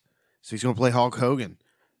Phillips, so he's going to play Hulk Hogan.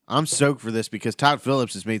 I'm stoked for this because Todd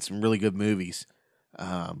Phillips has made some really good movies,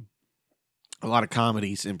 a lot of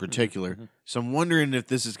comedies in particular. So I'm wondering if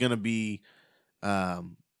this is going to be,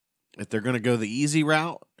 if they're going to go the easy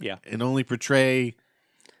route, Yeah. and only portray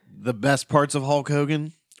the best parts of Hulk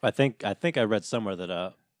Hogan. I think I read somewhere that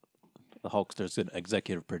the Hulkster's an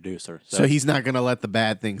executive producer, So he's not going to let the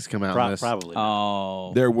bad things come out. in this. probably. not.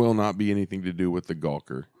 Oh There will not be anything to do with the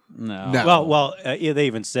Gawker. no. No. Well, yeah, they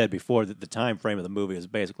even said before that the time frame of the movie is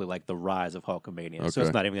basically like the rise of Hulkamania, so Okay.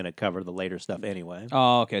 it's not even going to cover the later stuff anyway.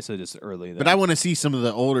 Oh, okay. So just early. Then. But I want to see some of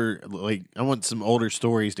the older, I want some older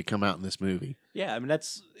stories to come out in this movie. Yeah, I mean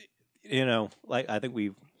that's like I think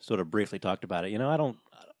we sort of briefly talked about it. I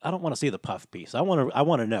don't want to see the puff piece. I want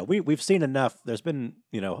to know. We've seen enough. There's been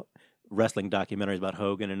wrestling documentaries about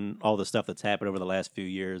Hogan and all the stuff that's happened over the last few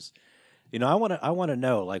years. I want to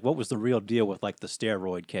know like what was the real deal with like the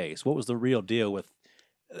steroid case? What was the real deal with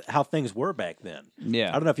how things were back then? yeah.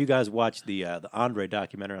 I don't know if you guys watched the Andre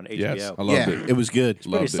documentary on HBO. Yes, I loved it. It was good. Pretty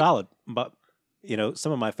Loved it. solid, but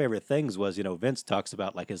some of my favorite things was Vince talks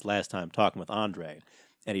about like his last time talking with Andre,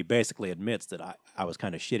 and he basically admits that I was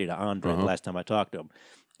kind of shitty to Andre the last time I talked to him,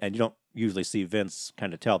 and you don't usually see Vince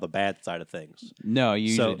kind of tell the bad side of things. No, you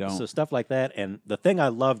usually don't. So stuff like that, and the thing I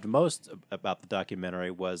loved most about the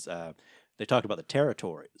documentary was they talked about the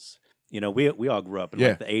territories. We all grew up in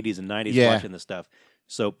like the 80s and 90s Yeah. watching this stuff.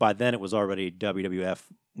 So by then it was already WWF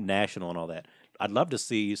National and all that. I'd love to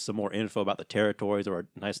see some more info about the territories or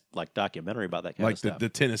a nice like documentary about that kind Like of stuff. the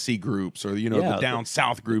Tennessee groups or, Yeah, the down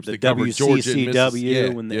south groups the that cover Georgia and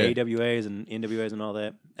WCCW and the yeah. AWAs and NWAs and all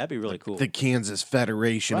that. That'd be really cool. The Kansas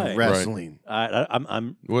Federation Right. of Wrestling.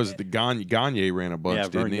 I'm What was it? The Gagne ran a bunch, yeah,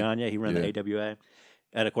 Vern didn't he? Gagne. He ran Yeah. the AWA,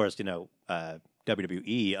 and of course,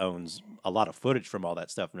 WWE owns a lot of footage from all that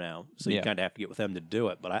stuff now, so you Yeah. kind of have to get with them to do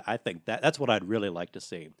it. But I think that's what I'd really like to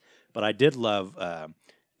see. But I did love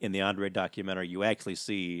in the Andre documentary, you actually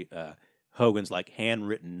see Hogan's like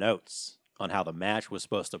handwritten notes on how the match was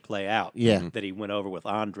supposed to play out. Yeah. that he went over with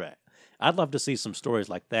Andre. I'd love to see some stories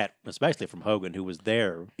like that, especially from Hogan, who was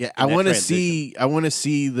there. Yeah, in I that want to transition. see. I want to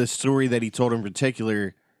see the story that he told in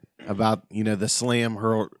particular about the slam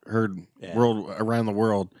heard Yeah. world around the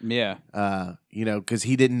world. yeah. Because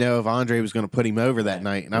he didn't know if Andre was going to put him over that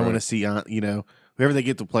night, and I want to see whoever they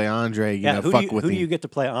get to play Andre, who fuck with do him. you get to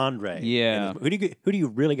play Andre? Yeah. Who do you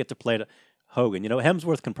really get to play to Hogan?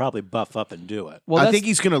 Hemsworth can probably buff up and do it. Well, I that's- think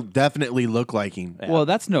he's going to definitely look like him. Yeah. Well,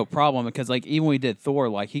 that's no problem because like even when we did Thor,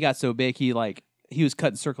 like he got so big, he like he was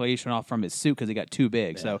cutting circulation off from his suit because he got too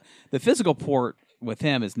big. So the physical port with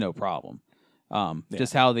him is no problem.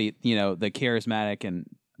 Just how the charismatic and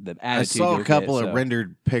the attitude. I saw a couple of so.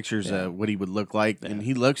 rendered pictures of what he would look like, and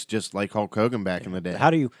he looks just like Hulk Hogan back in the day. How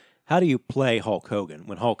do you play Hulk Hogan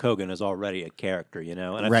when Hulk Hogan is already a character? You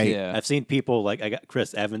know, and I've seen people like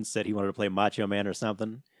Chris Evans said he wanted to play Macho Man or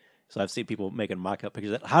something. So I've seen people making mock-up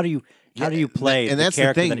pictures. How do you play and the that's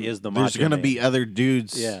character the thing. that is the Macho There's going to Man? be other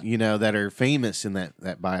dudes, that are famous in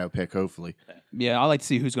that biopic. Hopefully, Yeah, I like to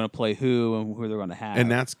see who's going to play who and who they're going to have. And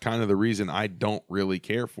that's kind of the reason I don't really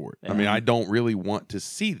care for it. I mean, I don't really want to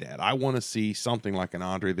see that. I want to see something like an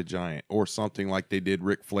Andre the Giant or something like they did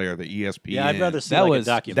Ric Flair, the ESPN. Yeah, I'd rather see That like was-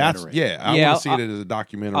 a documentary. I want to see it as a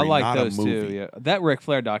documentary, I like not those a movie. too. Yeah, that Ric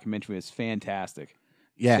Flair documentary is fantastic.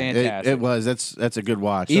 yeah, Fantastic. it was. That's a good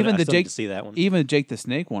watch. Even I the still need Jake to see that one. Even Jake the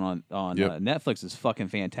Snake one on Yep. Netflix is fucking Yeah,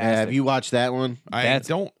 fantastic. have you watched that one? I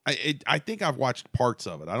think I've watched parts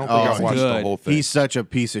of it. I don't think I've watched the good. whole thing. He's such a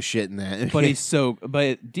piece of shit in that. But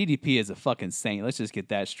but DDP is a fucking saint. Let's just get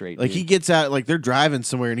that straight. like dude. he gets out, like they're driving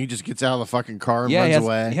somewhere, and he just gets out of the fucking car and he runs has,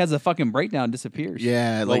 away. He has a fucking breakdown, and disappears.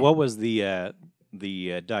 Yeah, Well, like what was the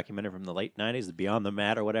documentary from the late '90s, the Beyond the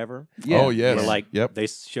Mat or whatever? Yeah. Oh, yes. Where like Yep. they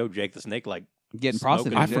showed Jake the Snake like Getting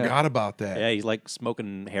smoking. prostitutes. I forgot about that. yeah, he's like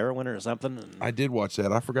smoking heroin or something. And I did watch that.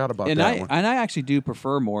 I forgot about And that one. I actually do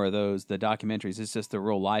prefer more of those, the documentaries. It's just the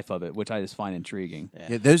real life of it, which I just find intriguing.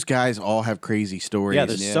 yeah, those guys all have crazy stories. yeah,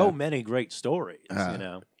 there's Yeah. so many great stories. You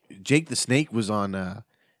know, Jake the Snake was on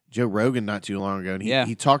Joe Rogan not too long ago, and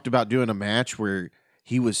he talked about doing a match where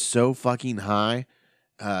he was so fucking high,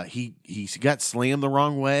 he got slammed the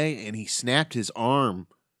wrong way, and he snapped his arm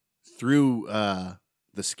through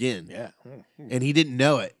the skin. yeah. And he didn't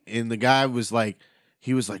know it. And the guy was like,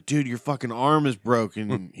 dude, your fucking arm is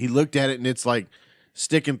broken. And he looked at it, and it's like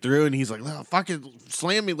sticking through, and he's like, well, fucking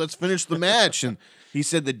slam me, let's finish the match. And he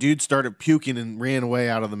said the dude started puking and ran away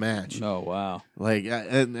out of the match. Oh wow! Like,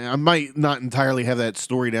 I might not entirely have that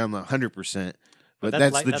story down the 100%, but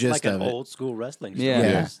that's like, the gist like of an it. old school wrestling. Yeah.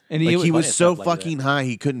 story. Yeah. And Like, he was funny so stuff like that. fucking high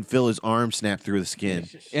he couldn't feel his arm snap through the skin.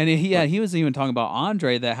 And he was even talking about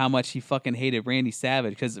Andre, that how much he fucking hated Randy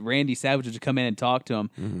Savage, because Randy Savage would come in and talk to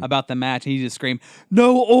him about the match, and he just screamed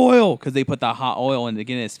 "No oil" because they put the hot oil in to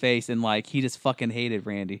get in his face, and like he just fucking hated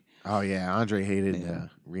Randy. Oh yeah, Andre hated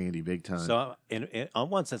Randy big time. So, on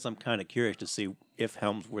one sense, I'm kind of curious to see if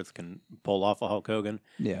Helmsworth can pull off a Hulk Hogan.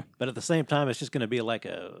 Yeah. But at the same time, it's just going to be like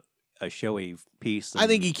a showy piece. I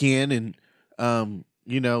think he can, and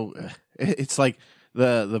it's like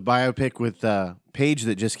the biopic with Paige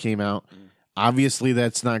that just came out. Obviously,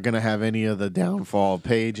 that's not going to have any of the downfall of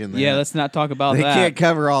Paige in there. Yeah, let's not talk about they that. can't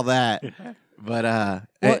cover all that. But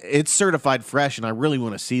it's certified fresh, and I really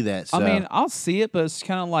want to see that. So. I mean, I'll see it, but it's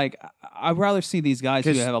kind of like I'd rather see these guys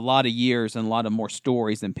who 'Cause- have a lot of years and a lot of more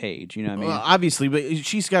stories than Paige. You know what I mean? well, obviously, but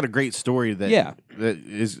she's got a great story that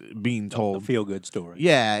is being a told. feel good story.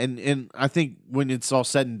 Yeah, and I think when it's all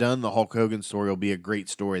said and done, the Hulk Hogan story will be a great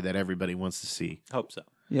story that everybody wants to see. Hope so.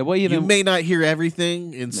 Yeah, well, You even may not hear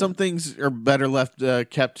everything, and some things are better left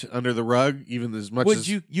kept under the rug, even as much Would as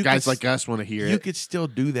you guys could like us want to hear You it. could still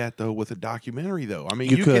do that though with a documentary though. I mean,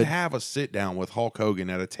 You you could. could have a sit down with Hulk Hogan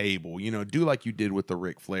at a table. Do like you did with the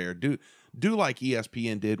Ric Flair. Do like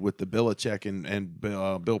ESPN did with the Belichick and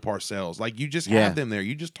Bill Parcells. Like you just have them there.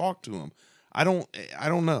 You just talk to them. I don't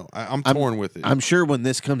know. I'm torn with it. I'm sure when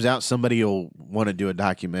this comes out, somebody will want to do a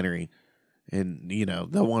documentary, and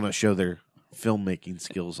they'll want to show their filmmaking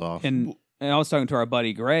skills off. and I was talking to our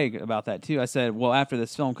buddy Greg about that too. I said, well, after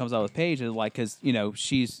this film comes out with Paige, it's like, because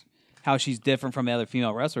she's different from the other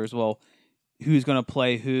female wrestlers. Well, who's going to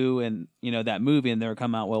play who, and that movie, and they're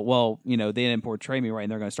come out. Well, they didn't portray me right,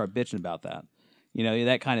 and they're going to start bitching about that.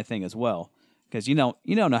 That kind of thing as well. Because you don't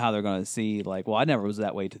know how they're going to see, like, well, I never was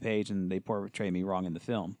that way to Paige, and they portray me wrong in the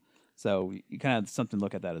film. So you kind of have something to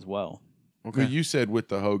look at that as well. Okay. You said with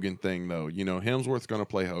the Hogan thing though, Hemsworth's going to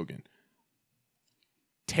play Hogan.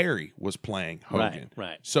 Terry was playing Hogan.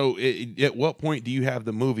 Right. So at what point do you have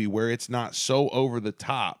the movie where it's not so over the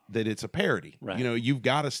top that it's a parody? Right. You've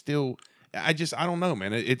got to still. I don't know,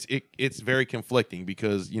 man. It's very conflicting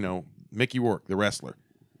because Mickey Rourke, the wrestler,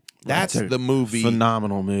 that's a the movie.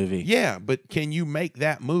 Phenomenal movie. Yeah, but can you make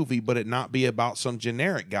that movie, but it not be about some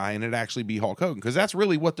generic guy and it actually be Hulk Hogan? Because that's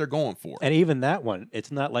really what they're going for. And even that one,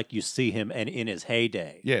 it's not like you see him in his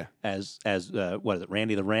heyday. Yeah. As what is it,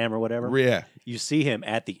 Randy the Ram or whatever? Yeah. You see him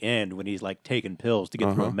at the end when he's like taking pills to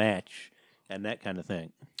get through a match and that kind of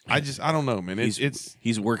thing. I don't know, man.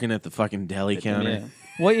 He's working at the fucking deli counter.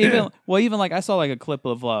 Yeah. Well, even like I saw like a clip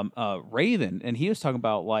of Raven, and he was talking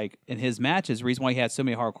about like in his matches, the reason why he had so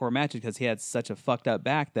many hardcore matches because he had such a fucked up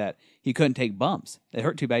back that he couldn't take bumps. It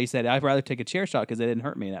hurt too bad. He said, "I'd rather take a chair shot because it didn't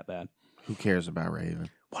hurt me that bad." Who cares about Raven?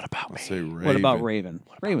 What about me? Say Raven. What about Raven?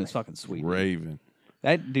 Raven's fucking sweet. Raven.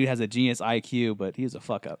 That dude has a genius IQ, but he's a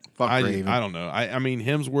fuck up. Fuck I Raven. don't know. I mean,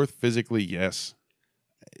 Hemsworth physically, yes.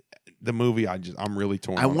 The movie, I'm really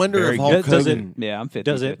torn. I on it. wonder Very if Hulk Does it- Hogan. Yeah, I'm 50.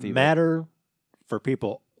 Does it matter for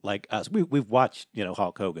people like us? We've watched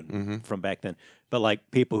Hulk Hogan from back then, but like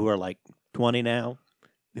people who are like 20 now,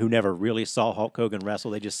 who never really saw Hulk Hogan wrestle,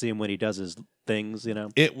 they just see him when he does his things.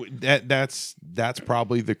 That's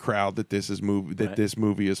probably the crowd that this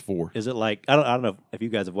movie is for. Is it like I don't know if you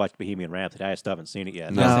guys have watched Bohemian Rhapsody? I still haven't seen it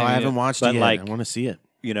yet. No, I haven't watched But it yet. like- I want to see it.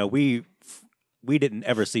 We didn't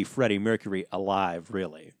ever see Freddie Mercury alive,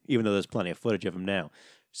 really, even though there's plenty of footage of him now.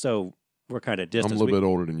 So we're kind of distant. I'm a little bit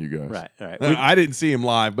older than you guys. Right. I didn't see him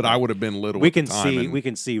live, but I would have been little. We at the can time, see and- we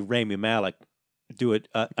can see Rami Malek do an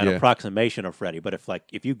Yeah. approximation of Freddie. But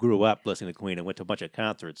if you grew up listening to Queen and went to a bunch of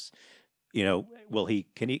concerts,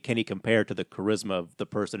 can he compare to the charisma of the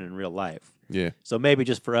person in real life? Yeah. So maybe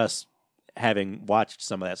just for us having watched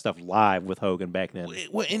some of that stuff live with Hogan back then.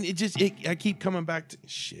 Well, and I keep coming back to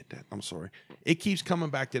shit. I'm sorry. It keeps coming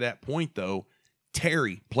back to that point though.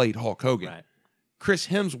 Terry played Hulk Hogan. Right. Chris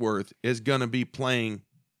Hemsworth is going to be playing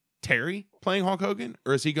Terry playing Hulk Hogan,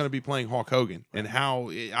 or is he going to be playing Hulk Hogan? And how?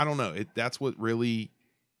 I don't know. That's what really.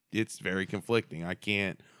 It's very conflicting. I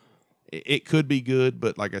can't. It could be good,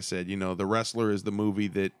 but like I said, The Wrestler is the movie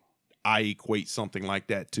that I equate something like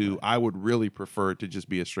that to. I would really prefer it to just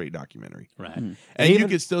be a straight documentary. Right. And you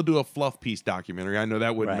could still do a fluff piece documentary. I know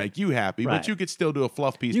that wouldn't Right. make you happy, Right. but you could still do a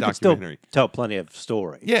fluff piece You could still documentary. tell plenty of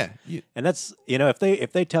story. Yeah. And that's if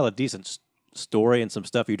they tell a decent story and some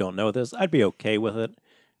stuff you don't know this, I'd be okay with it.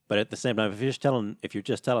 But at the same time, if you're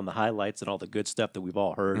just telling the highlights and all the good stuff that we've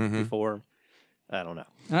all heard before, I don't know.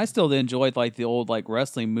 And I still enjoyed like the old like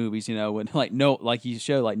wrestling movies, when like you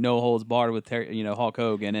show like No Holds Barred with Hulk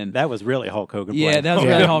Hogan, and That was really Hulk Hogan. yeah, playing that was Hulk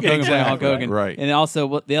really Hogan. Hulk Hogan playing Hulk Exactly. Hogan, Right. And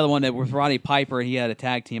also the other one that was Roddy Piper, he had a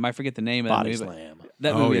tag team. I forget the name of that Body movie. but Slam.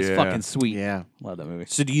 That Oh, movie is yeah. fucking sweet. Yeah. Love that movie.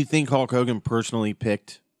 So do you think Hulk Hogan personally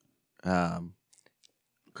picked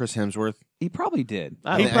Chris Hemsworth? He probably did. He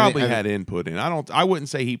I probably mean- had input in. I wouldn't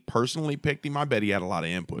say he personally picked him. I bet he had a lot of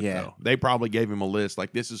input Yeah. though. They probably gave him a list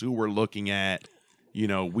like this is who we're looking at.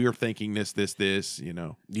 We're thinking this. Do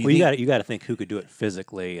Well, you you think, got to think who could do it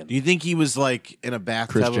physically. And do you think he was like in a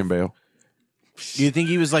bathtub? Christian Bale. Do you think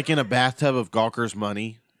he was like in a bathtub of Gawker's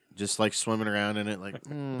money, just like swimming around in it? Like,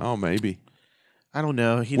 Oh, maybe. I don't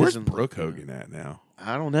know. He Where's doesn't. Brooke Hogan at now?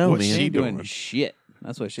 I don't know, What's man. she She doing doing? shit.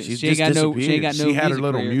 That's what She's she ain't just got no. She disappeared. ain't got no. She had her music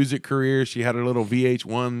little career. music career. She had her little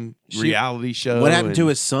VH1 reality show. What happened to and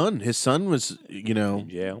his son? His son was, jail.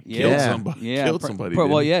 Killed Yeah. somebody. Yeah, Killed somebody. Well,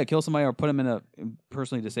 didn't he? yeah, kill somebody or put him in a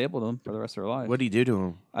personally disabled them for the rest of their life. What did he do to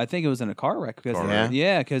him? I think it was in a car wreck because Car wreck?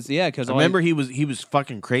 because I remember he was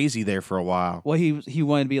fucking crazy there for a while. Well, he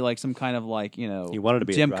wanted to be like some kind of like He wanted to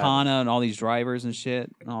be a Jim driver. Connor and all these drivers and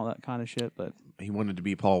shit and all that kind of shit. But He wanted to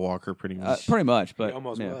be Paul Walker, pretty much. pretty much. But He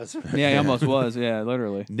almost yeah. was. Yeah, he almost was. Yeah,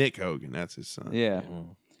 literally. Nick Hogan, that's his son. Yeah,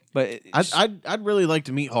 but I'd really like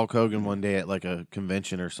to meet Hulk Hogan one day at like a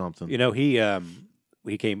convention or something.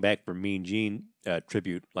 He came back for Mean Gene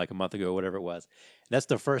tribute like a month ago, or whatever it was. That's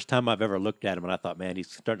the first time I've ever looked at him, and I thought, man, he's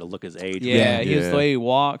starting to look his age. yeah, he was Yeah. the way he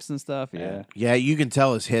walks and stuff. Yeah, Yeah, you can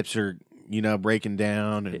tell his hips are breaking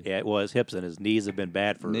down. And Yeah, it was hips and his knees have been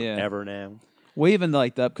bad forever now. well, even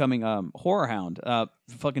like the upcoming Horror Hound,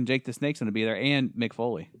 fucking Jake the Snake's gonna be there and Mick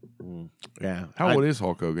Foley. yeah, How old is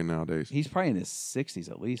Hulk Hogan nowadays? He's probably in his 60s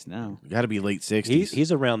at least now. Got to be late 60s.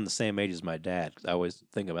 He's around the same age as my dad. 'Cause I always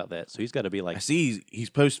think about that. So he's got to be I like see he's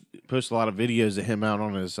post a lot of videos of him out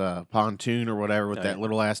on his pontoon or whatever with that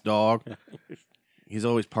little ass dog. He's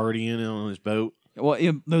always partying on his boat. Well,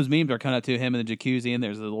 those memes are kind of to him in the jacuzzi, and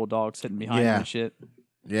there's a little dog sitting behind him Yeah. and shit.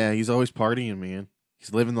 Yeah, he's always partying, man.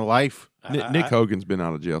 He's living the life. Nick Hogan's been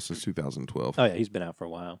out of jail since 2012. Oh yeah, he's been out for a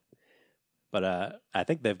while. But I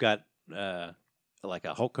think they've got like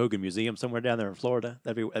a Hulk Hogan museum somewhere down there in Florida.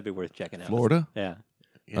 That'd be worth checking out. Florida? Yeah.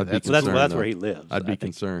 Yeah, I'd be that's Well, that's concerned, where though. he lives. I'd be I think.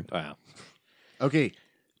 concerned. Wow. okay.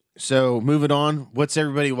 So moving on, what's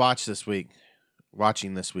everybody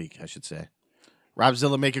watching this week, I should say.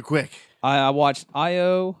 Robzilla, make it quick. I watched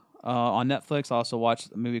I.O. On Netflix. I also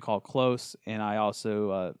watched a movie called Close, and I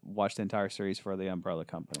also watched the entire series for the Umbrella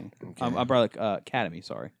Company. Okay. Umbrella Academy,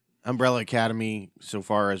 sorry. Umbrella Academy so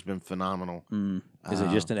far has been phenomenal. Is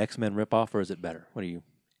it just an X-Men ripoff or is it better? What do you?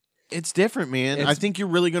 It's different, man. I think you're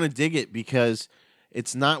really going to dig it because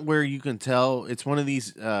it's not where you can tell. It's one of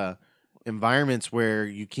these environments where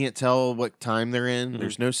you can't tell what time they're in.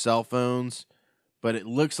 There's no cell phones, but it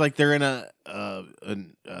looks like they're in a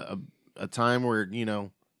time where, you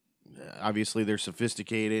know, obviously they're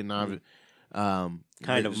sophisticated and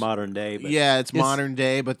kind of modern day. But yeah, it's modern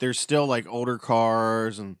day, but there's still like older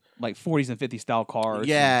cars and like 40s and 50s style cars.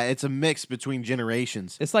 yeah, it's a mix between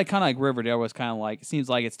generations. It's like kind of like Riverdale was kind of like, it seems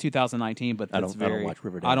like it's 202019, but I don't watch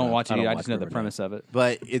Riverdale. I don't watch it. I don't I watch just know the Riverdale. premise of it.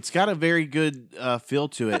 But it's got a very good feel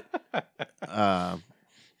to it.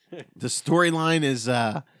 The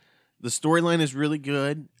storyline is really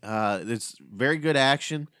good. It's very good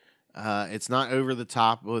action. It's not over the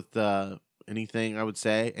top with anything, I would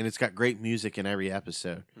say, and it's got great music in every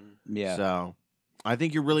episode. Yeah. So I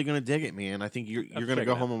think you're really going to dig it, man. I think you're going to check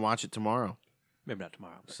go it out. home and watch it tomorrow. Maybe not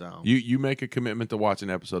tomorrow. But. So You make a commitment to watch an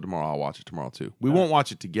episode tomorrow. I'll watch it tomorrow too. We won't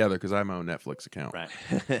watch it together because I have my own Netflix account. Right.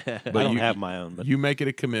 But I don't you- have my own. But You make it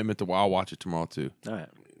a commitment to. I'll watch it tomorrow too, all right.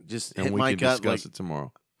 just and hit we Mike can up. discuss Like, it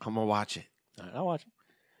tomorrow. I'm gonna watch it. All right, I'll watch it.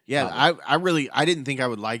 Yeah, I didn't think I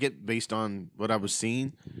would like it based on what I was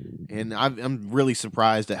seeing, and I'm really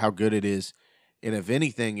surprised at how good it is. And if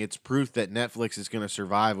anything, it's proof that Netflix is going to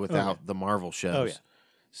survive without the Marvel shows. Oh, yeah.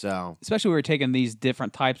 So Especially when we're taking these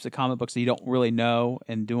different types of comic books that you don't really know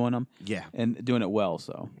and doing them yeah, and doing it well.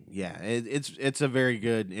 So yeah, it's a very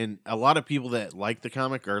good, and a lot of people that like the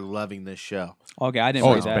comic are loving this show. okay, I didn't. Oh,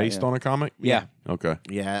 read it's that, based yeah. on a comic. Yeah. Okay.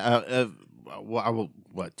 Yeah,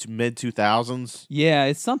 mid 2000s. Yeah,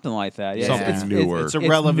 it's something like that. Yeah, Something it's, newer. It's a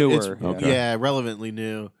relevant. newer. Okay. Yeah, relevantly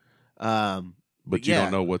new. But you yeah.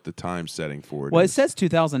 don't know what the time setting for it Well, it is. says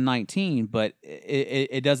 2019, but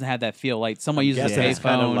it doesn't have that feel. Like someone uses Guess a it's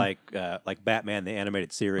kind of payphone. like Batman the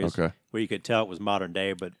animated series, Okay. where you could tell it was modern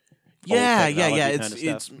day, but Yeah, old yeah. technology It's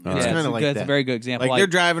kinda it's stuff. kind it's of like It's that. a very good example. like they're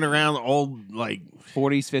driving around old like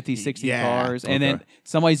 40s, 50s, 60s Yeah, cars, and then okay.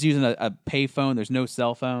 somebody's using a payphone. There's no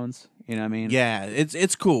cell phones. You know what I mean? yeah.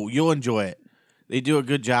 It's cool. You'll enjoy it. They do a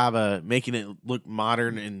good job of making it look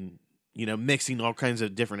modern and mixing all kinds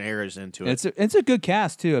of different eras into it. It's a good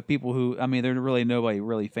cast too of people who, I mean, there's really nobody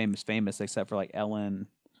really famous except for like Ellen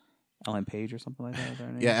Page or something like that. Is that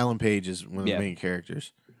her name? Yeah, Ellen Page is one of Yeah. the main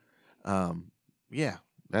characters. Yeah,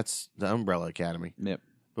 that's the Umbrella Academy. Yep.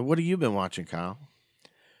 But what have you been watching, Kyle?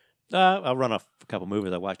 I'll run off a couple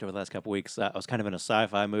movies I watched over the last couple weeks. I was kind of in a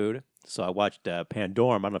sci-fi mood, so I watched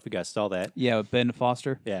Pandorum. I don't know if you guys saw that. Yeah, with Ben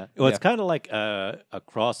Foster. Yeah. Well, it's Yeah. kind of like a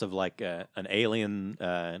cross of like an Alien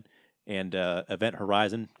and Event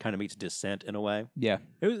Horizon kind of meets Descent in a way. Yeah.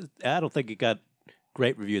 I don't think it got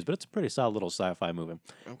great reviews, but it's a pretty solid little sci-fi movie.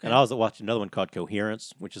 Okay. And I was watching another one called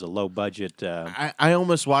Coherence, which is a low-budget. I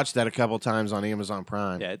almost watched that a couple times on Amazon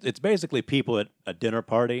Prime. Yeah, it's basically people at a dinner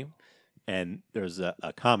party, and there's a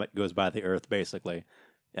comet goes by the Earth, basically.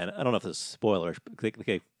 And I don't know if this is spoilers, but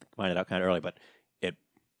they find it out kind of early, but it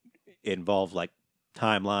involves like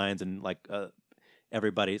timelines and like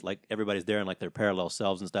everybody's there in like their parallel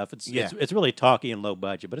selves and stuff. It's really talky and low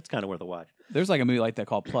budget, but it's kind of worth a watch. There's like a movie like that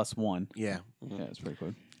called Plus One. Yeah. Yeah, it's pretty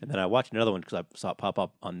cool. And then I watched another one because I saw it pop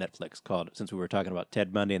up on Netflix called, since we were talking about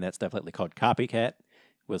Ted Bundy and that stuff lately, called Copycat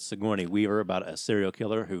with Sigourney Weaver about a serial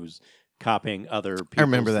killer who's copying other people's I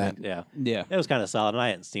remember that. things. Yeah. Yeah. It was kind of solid, and I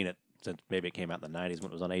hadn't seen it since maybe it came out in the 90s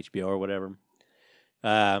when it was on HBO or whatever.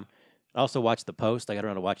 I also watched The Post. I got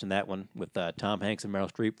around to watching that one with Tom Hanks and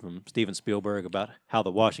Meryl Streep from Steven Spielberg about how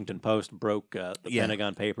the Washington Post broke the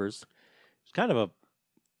Pentagon Papers. It's kind of a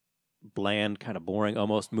bland, kind of boring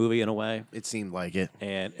almost movie in a way. It seemed like it.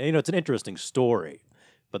 And it's an interesting story,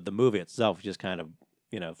 but the movie itself is just kind of,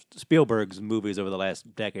 Spielberg's movies over the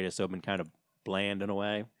last decade or so have been kind of bland in a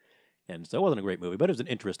way. And so it wasn't a great movie, but it was an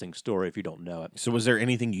interesting story if you don't know it. So was there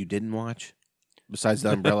anything you didn't watch besides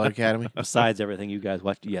the Umbrella Academy? Besides everything you guys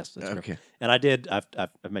watched, yes, that's Okay. correct. And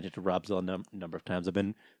I've mentioned to Rob Zill a number of times. I've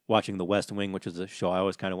been watching The West Wing, which is a show I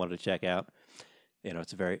always kind of wanted to check out.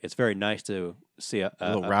 It's very nice to see A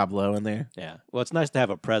little Rob Lowe in there. Yeah, well, it's nice to have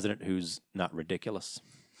a president who's not ridiculous.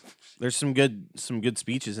 There's some good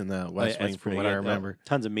speeches in the West Yeah, Wing it's from pretty what I good. remember.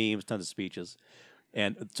 Tons of memes, tons of speeches,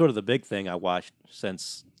 and sort of the big thing I watched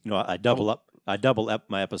since I double up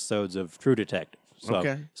my episodes of True Detective. So,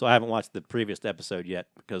 Okay. So I haven't watched the previous episode yet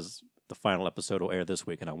because the final episode will air this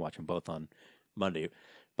week, and I'm watching both on Monday.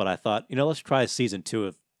 But I thought, let's try season 2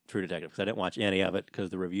 of True Detective because I didn't watch any of it because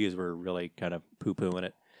the reviews were really kind of poo-pooing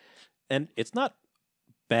it, and it's not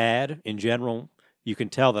bad in general. You can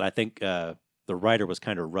tell that I think the writer was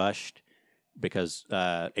kind of rushed because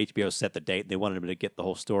HBO set the date. They wanted him to get the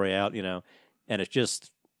whole story out, and it's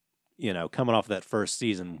just, coming off that first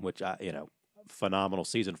season, which phenomenal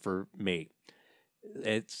season for me.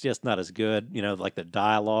 It's just not as good, like the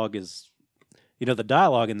dialogue is, The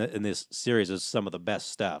dialogue in this series is some of the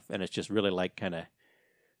best stuff, and it's just really like kind of.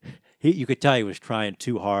 You could tell he was trying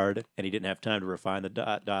too hard, and he didn't have time to refine the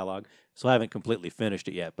dialogue. So I haven't completely finished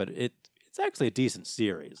it yet, but it's actually a decent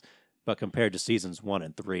series. But compared to seasons 1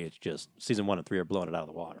 and 3, it's just season 1 and 3 are blowing it out of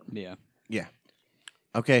the water. Yeah. Yeah.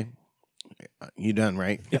 Okay. You done,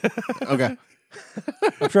 right? Yep. Okay.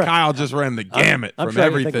 I'm sure Kyle just ran the gamut I'm from sure I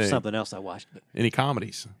can everything. think of something else I watched. But Any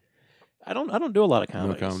comedies? I don't do a lot of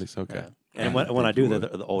comedies. No comedies, okay. And when I do, they're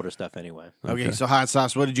the older stuff anyway. Okay. So hot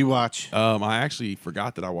sauce. What did you watch? I actually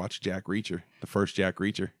forgot that I watched Jack Reacher, the first Jack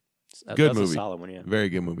Reacher. Good That's movie. a solid one, yeah. Very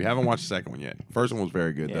good movie. I haven't watched the second one yet. First one was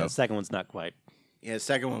very good Yeah, though. the second one's not quite. Yeah, the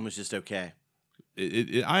second one was just okay.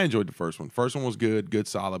 I enjoyed the first one. First one was good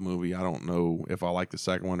solid movie. I don't know if I like the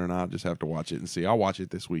second one or not. Just have to watch it and see. I'll watch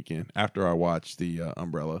it this weekend after I watch the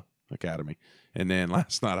Umbrella Academy. And then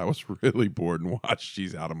last night I was really bored and watched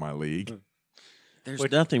She's Out of My League.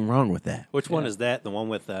 There's nothing wrong with that. Which one is that? The one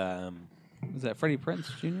with Is that Freddie Prinze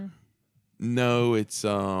Jr.? No, it's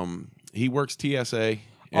he works TSA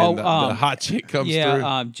and the hot chick comes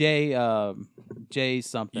through. Jay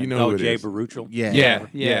something. You know who it Jay is. Baruchel?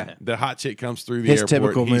 Yeah. The hot chick comes through the His airport.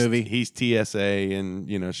 typical movie. He's TSA,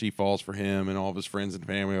 and she falls for him, and all of his friends and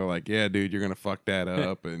family are like, "Yeah, dude, you're gonna fuck that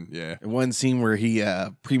up." And yeah, One scene where he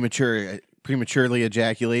prematurely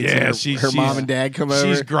ejaculates. Yeah, and her mom and dad come over.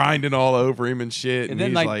 she's grinding all over him and shit. And And then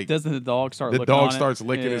he's like, doesn't the dog start? the looking dog on starts it?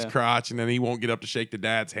 licking his Yeah. crotch, and then he won't get up to shake the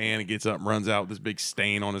dad's hand, and gets up and runs out with this big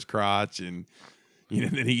stain on his crotch, and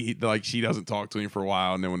then he she doesn't talk to him for a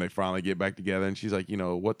while, and then when they finally get back together, and she's like,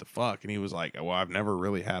 what the fuck? And he was like, well, I've never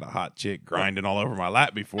really had a hot chick grinding all over my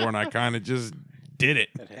lap before, and I kind of just did it.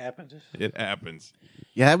 It happened. It happens.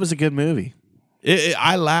 Yeah, that was a good movie.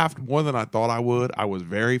 I laughed more than I thought I would. I was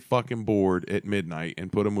very fucking bored at midnight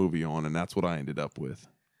and put a movie on, and that's what I ended up with.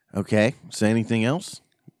 Okay. So anything else?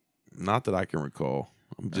 Not that I can recall.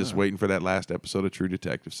 I'm just waiting for that last episode of True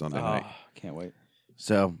Detective Sunday night. Can't wait.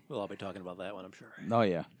 So We'll all be talking about that one, I'm sure. Oh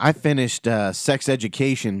yeah. I finished Sex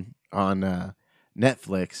Education on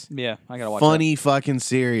Netflix. Yeah, I gotta watch. Funny fucking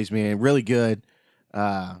series, man. Really good.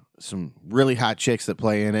 Some really hot chicks that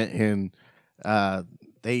play in it, and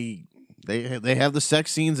they have the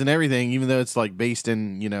sex scenes and everything, even though it's like based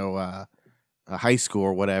in a high school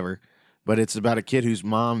or whatever. But it's about a kid whose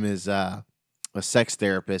mom is a sex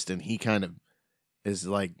therapist, and he kind of is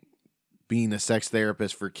like being a sex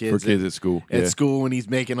therapist for kids at school. at school, when he's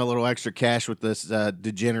making a little extra cash with this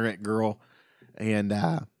degenerate girl, and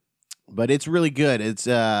but it's really good. It's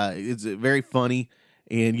very funny,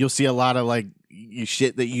 and you'll see a lot of like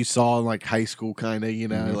shit that you saw in like high school, kind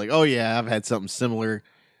of like, oh yeah, I've had something similar,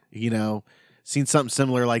 seen something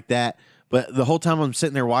similar like that. But the whole time I'm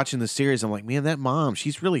sitting there watching the series, I'm like, man, that mom,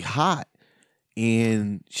 she's really hot,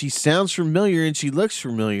 and she sounds familiar and she looks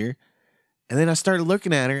familiar. And then I started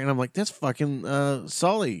looking at her, and I'm like, that's fucking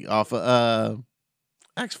Sully off of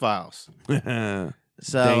X-Files.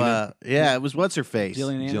 So, yeah, it was what's-her-face.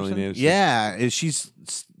 Gillian Anderson. Yeah, and she's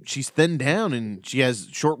thinned down, and she has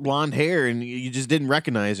short blonde hair, and you just didn't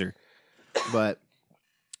recognize her. But,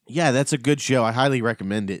 yeah, that's a good show. I highly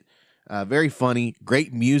recommend it. Very funny.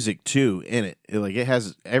 Great music, too, in it. It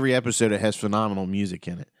has every episode, it has phenomenal music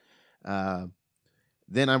in it.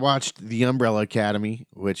 Then I watched The Umbrella Academy,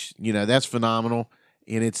 which, that's phenomenal.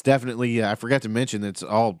 And it's definitely, I forgot to mention that it's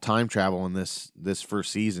all time travel in this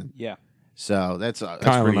first season. Yeah. So that's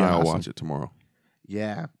Kyle pretty and I will awesome. watch it tomorrow.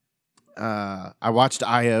 Yeah. I watched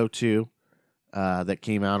I.O. too, that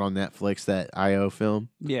came out on Netflix, that I.O. film.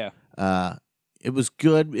 Yeah. It was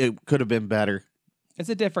good. It could have been better. It's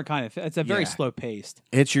a different kind of. It's a very Yeah. slow paced.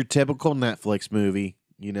 It's your typical Netflix movie,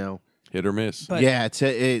 Hit or miss. But- yeah,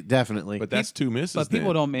 it definitely. But that's two misses. But people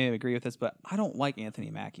then. don't maybe agree with this. But I don't like Anthony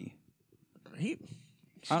Mackie.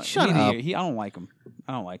 Shut up. I don't like him.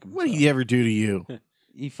 I don't like him. What did he ever do to you?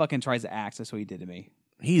 He fucking tries to act. That's what he did to me.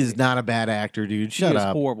 He is not a bad actor, dude. Shut he was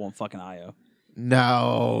up. horrible in fucking IO.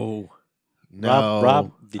 No.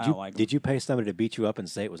 Rob, I don't like him. did you pay somebody to beat you up and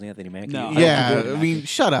say it was Anthony Mackie? No. I Yeah, don't I mean,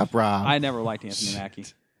 shut up, Rob. I never liked Anthony Mackie.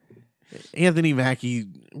 Anthony Mackie,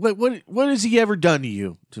 what has he ever done to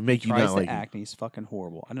you to make you Tries not to like him? act, and he's fucking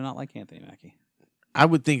horrible. I do not like Anthony Mackie. I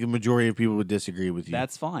would think a majority of people would disagree with you.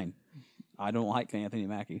 That's fine. I don't like Anthony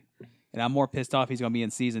Mackie. And I'm more pissed off he's going to be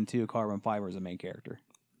in season 2 of Carbon Fiber as a main character.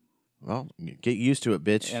 Well, get used to it,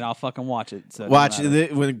 bitch. And I'll fucking watch it. So it Watch doesn't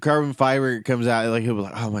matter. when Carbon Fiber comes out, like he'll be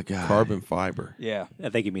like, "Oh my god, Carbon fiber. Yeah. I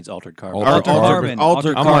think he means altered carbon. Altered carbon.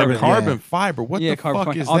 altered I'm carbon, like, carbon yeah. fiber. What Yeah, the carbon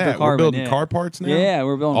fuck fi- is altered that? We're carbon, building yeah. car parts now? Yeah,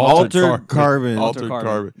 we're building Altered carbon. Altered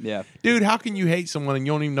carbon. Yeah. Dude, how can you hate someone and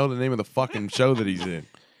you don't even know the name of the fucking show that he's in?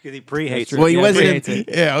 Because he pre-hates Well, he Yeah, wasn't. hates In, it.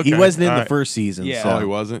 Yeah, okay. he wasn't in All the right. first season. Yeah. so. Oh, he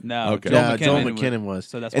wasn't. No, Okay. No, Joel McKinnon McKinnon was.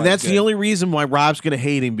 So that's why and he's that's the good. only reason why Rob's going to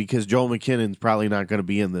hate him, because Joel McKinnon's probably not going to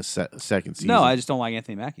be in this second season. No, I just don't like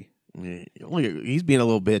Anthony Mackie. Yeah, he's being a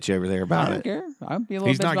little bitch over there I about don't it. care. I'll be a little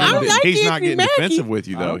He's bit not about getting, it. he's not getting Mackie. defensive with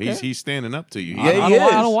you I though. don't care. He's standing up to you. Yeah, I he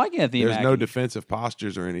don't is. like Anthony There's Mackie. no defensive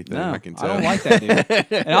postures or anything. No, I can tell. I don't like that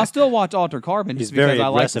dude. And I'll still watch Altered Carbon He's just because very I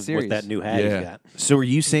like the aggressive series. with that new hat Yeah. he's got. So are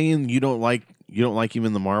you saying you don't like him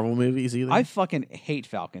in the Marvel movies either? I fucking hate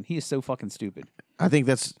Falcon. He is so fucking stupid. I think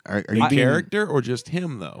that's. Are The you being, character or just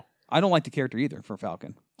him though? I don't like the character either for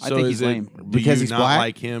Falcon. I So think is he's it- lame. Do Because you he's not black?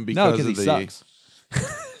 like him No, because because of he the? sucks.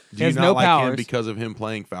 Do He you has not no like him powers. because of him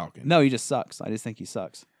playing Falcon? No, he just sucks. I just think he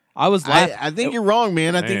sucks. I was laughing. I think you're wrong,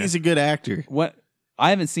 man. I think Man. he's a good actor. What I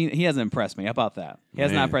haven't seen. He hasn't impressed me. How about that? He has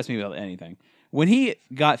Man. not impressed me with anything. When he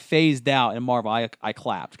got phased out in Marvel, I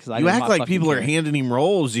clapped because I You did act not like fucking people are care. handing him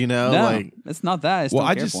roles, No, like it's not that. I just Well,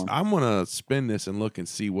 don't I care just for him. I'm gonna spin this and look and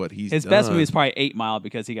see what he's His done. best movie is probably 8 Mile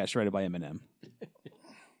because he got shredded by Eminem.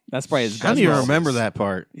 That's probably his I don't best. even role. remember that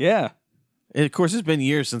part. Yeah, And of course, it's been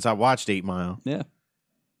years since I watched 8 Mile. yeah.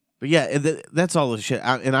 But yeah, that's all the shit.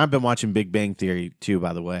 And I've been watching Big Bang Theory too,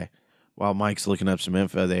 by the way, while Mike's looking up some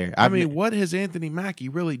info there. I mean, what has Anthony Mackie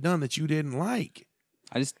really done that you didn't like?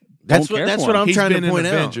 I just That's don't care that's for what him. I'm He's trying been to point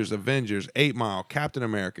in out. Avengers, 8 Mile, Captain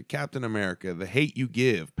America, The Hate You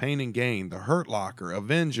Give, Pain and Gain, The Hurt Locker,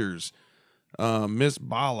 Avengers, Miss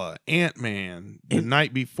Bala, Ant-Man, The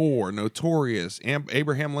Night Before, Notorious,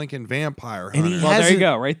 Abraham Lincoln Vampire And he Hunter. Well, there you hasn't-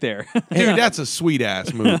 go, right there. Dude, that's a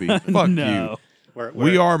sweet-ass movie. Fuck No. you.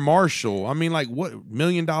 We Are Marshall. I mean, like, what $1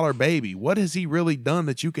 Million Baby? What has he really done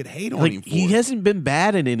that you could hate on him Like for? he hasn't been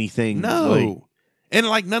bad in anything. No. Like, And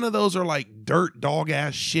like none of those are like dirt dog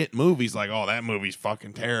ass shit movies. Like, oh, that movie's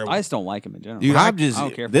fucking terrible. I just don't like him in general. Dude, Rob I just.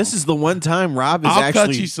 don't care for This him. is the one time Rob is I'll actually.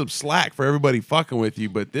 cut you some slack for everybody fucking with you,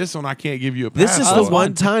 but this one I can't give you a pass. This is Oh, the fine.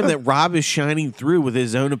 one time that Rob is shining through with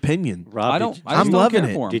his own opinion. Rob, I don't. Did, I just I'm don't loving care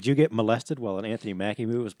it. for him. did you get molested while an Anthony Mackie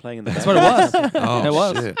movie was playing in the That's what it was. Oh, It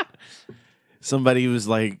was. shit. Somebody was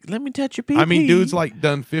like, "Let me touch your pee." I mean, dude's like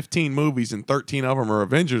done 15 movies and 13 of them are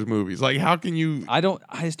Avengers movies. Like, how can you? I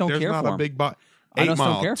just don't There's care not for a him. big I 8 just don't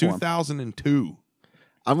Mile, care for him. 2002.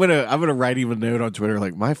 I'm gonna write him a note on Twitter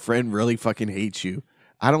like, my friend really fucking hates you.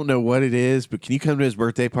 I don't know what it is, but can you come to his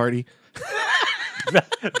birthday party?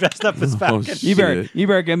 dressed up as Falcon. shit. You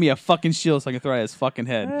better give me a fucking shield so I can throw it at his fucking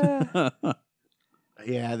head.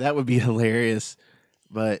 Yeah, that would be hilarious.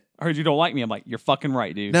 But I heard you don't like me. I'm like, you're fucking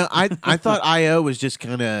right, dude. no, I thought IO was just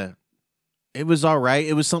kind of. It was all right.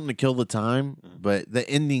 It was something to kill the time, but the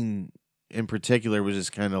ending in particular was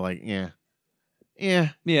just kind of like, yeah. Yeah,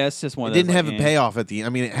 it's just one It of those. didn't have like, a eh. payoff at the end. I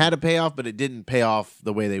mean, it had a payoff, but it didn't pay off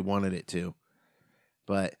the way they wanted it to.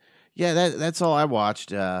 But yeah, that's all I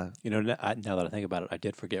watched. You know, now that I think about it, I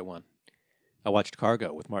did forget one. I watched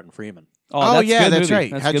Cargo with Martin Freeman. Oh, that's a yeah, good that's movie.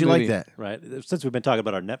 right. That's a How'd good you like movie. that? Right. Since we've been talking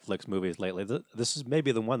about our Netflix movies lately, this is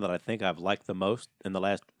maybe the one that I think I've liked the most in the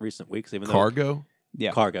last recent weeks. Even Cargo?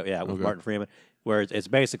 Yeah. Cargo, yeah, with Okay. Martin Freeman, where it's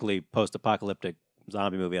basically post-apocalyptic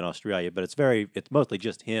zombie movie in Australia, but it's mostly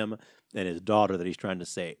just him and his daughter that he's trying to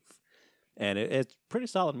save, and it's a pretty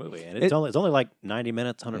solid movie. And it's only like 90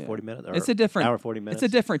 minutes, 140 minutes. Or It's a different hour 40 minutes.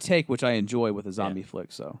 It's a different take, which I enjoy with a zombie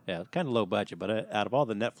flick. So Yeah, kind of low budget, but out of all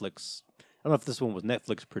the Netflix, I don't know if this one was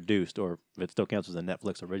Netflix produced or if it still counts as a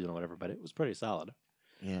Netflix original or whatever, but it was pretty solid.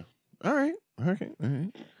 Yeah. All right. Okay. All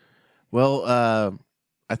right. Well,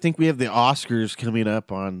 I think we have the Oscars coming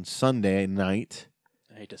up on Sunday night.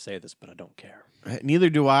 I hate to say this, but I don't care. Neither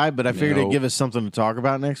do I, but I figured No. it'd give us something to talk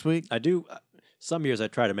about next week. I do. Some years I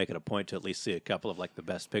try to make it a point to at least see a couple of like the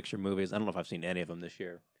best picture movies. I don't know if I've seen any of them this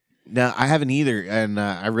year. No, I haven't either, and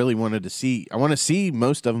I really wanted to see. I want to see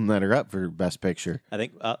most of them that are up for Best Picture. I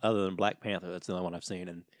think other than Black Panther, that's the only one I've seen,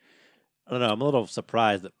 and I don't know. I'm a little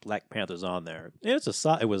surprised that Black Panther's on there. And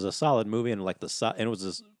it was a solid movie, and and it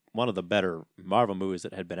was one of the better Marvel movies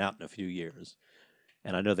that had been out in a few years.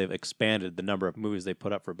 And I know they've expanded the number of movies they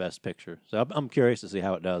put up for Best Picture, so I'm curious to see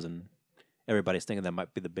how it does. And everybody's thinking that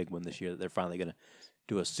might be the big one this year. That they're finally going to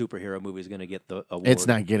do a superhero movie is going to get the award. It's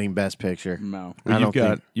not getting Best Picture. no. I don't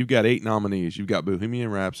think- You've got 8 nominees. You've got Bohemian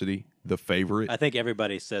Rhapsody, The Favorite, I think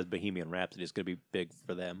everybody says Bohemian Rhapsody is going to be big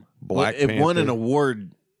for them. Black Well, it Panther. won an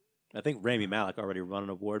award. I think Rami Malek already won an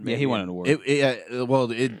award. Yeah, Maybe. he won an award.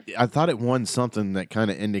 I thought it won something that kind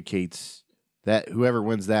of indicates that whoever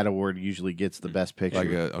wins that award usually gets the Best Picture. Like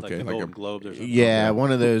a Like okay, the like Golden a. Globes or something. Yeah,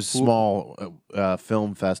 one of those small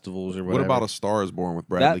film festivals or What whatever. about A Star Is Born with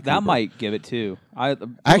Bradley that Cooper? might give it too. I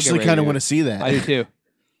actually kind of want to see that. I do too.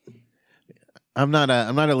 I'm not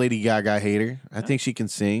a Lady Gaga hater. I think she can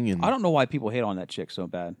sing, and I don't know why people hate on that chick so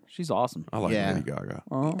bad. She's awesome. I like Yeah. Lady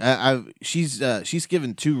Gaga. she's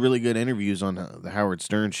given 2 really good interviews on the Howard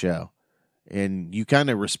Stern show, and you kind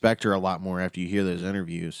of respect her a lot more after you hear those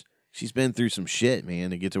interviews. She's been through some shit,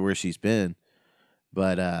 man, to get to where she's been.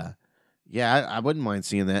 But yeah, I wouldn't mind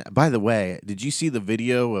seeing that. By the way, did you see the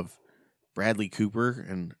video of Bradley Cooper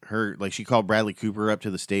and her? Like, she called Bradley Cooper up to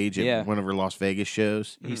the stage at one of her Las Vegas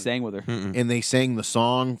shows. He sang with her. And they sang the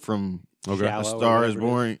song from Shallow A or Star Is whatever it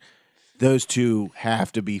Born. Those two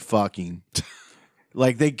have to be fucking.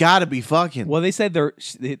 Like, they got to be fucking. Well, they said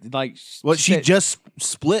Well, she just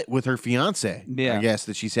split with her fiance. Yeah. I guess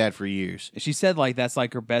that she's had for years. She said like that's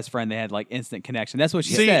like her best friend. They had like instant connection. That's what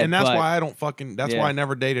she See, said. and that's but- why I don't fucking. That's Yeah. why I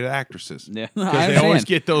never dated actresses. Yeah, Because I they always understand.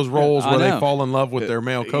 get those roles I where they know. fall in love with their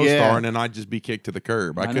male co-star, Yeah. and then I'd just be kicked to the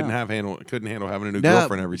curb. I I couldn't know. couldn't handle having a new No,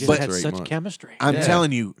 girlfriend every You 6 had or 8 such months. chemistry. I'm Yeah.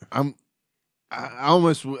 telling you, I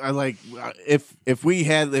almost like if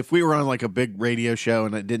we were on like a big radio show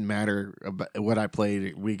and it didn't matter about what I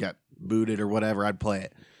played, we got booted or whatever, I'd play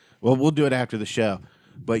it. Well, we'll do it after the show.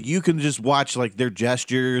 But you can just watch like their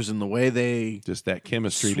gestures and the way they Just that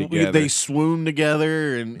chemistry together. they swoon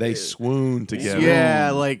together and They swoon together.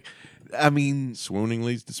 Yeah, like I mean, Swooning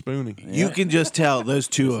leads to spooning. you can just tell those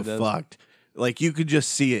two Yes, it have does. fucked. Like you could just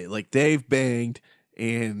see it. Like they've banged.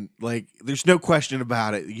 And like, there's no question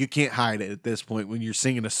about it. You can't hide it at this point when you're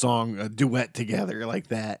singing a song, a duet together like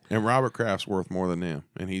that. And Robert Kraft's worth more than them,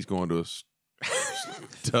 and he's going to a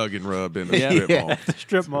tug and rubbed in the Yeah. strip Yeah. mall. The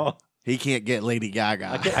strip mall. He can't get Lady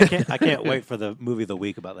Gaga. I can't wait for the movie of the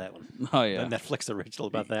week about that one. Oh yeah. The Netflix original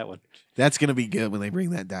about that one. That's gonna be good when they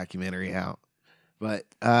bring that documentary out. But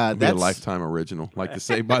It'll be a that's lifetime original, like the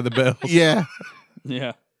Saved by the Bell. yeah,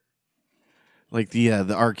 Yeah. like the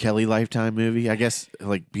R. Kelly Lifetime movie. I guess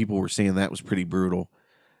like people were saying that was pretty brutal,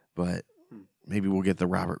 but maybe we'll get the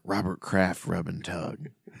Robert Kraft rub and tug,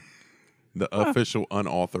 The official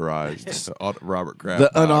unauthorized Robert Kraft. the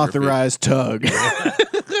biography. unauthorized tug.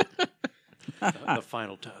 The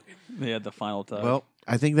final tug. Yeah. The final tug. Well,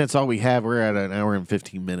 I think that's all we have. We're at an hour and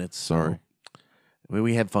 15 minutes. So Sorry.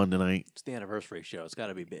 we had fun tonight. It's the anniversary show. It's got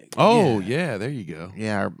to be big. Oh, yeah, there you go.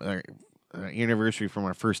 Yeah, our anniversary from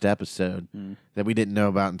our first episode that we didn't know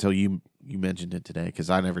about until you mentioned it today, because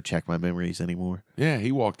I never check my memories anymore. Yeah,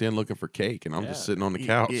 he walked in looking for cake, and I'm just sitting on the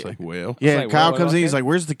couch Yeah. like, well. Yeah, like, Kyle what comes in. He's okay? like,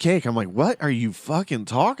 "Where's the cake?" I'm like, "What are you fucking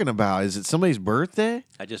talking about? Is it somebody's birthday?"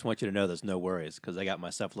 I just want you to know there's no worries because I got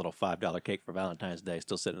myself a little $5 cake for Valentine's Day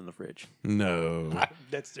still sitting in the fridge. No. I'm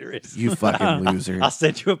dead serious. You fucking loser. I'll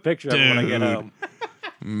send you a picture of it when I get Dude. home.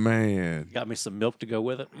 Man. Got me some milk to go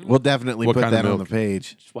with it. We'll definitely What put kind of that on the milk?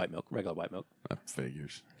 page. Just white milk, regular white milk. That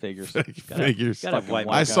figures. Figures. Figures. Gotta have white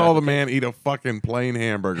milk. I saw the man eat a fucking plain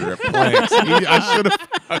hamburger at Planks. I should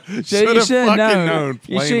have You fucking should know. known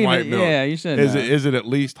You plain should- white milk. yeah, you should Is know. it at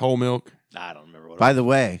least whole milk? I don't remember what. By the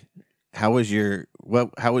way, how was your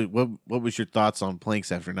what was your thoughts on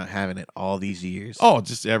Planks after not having it all these years? Oh,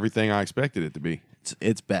 just everything I expected it to be.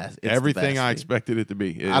 It's best. It's the Everything best, I dude. expected it to be.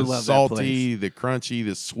 I It's love that salty, the crunchy,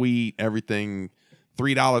 the sweet, everything.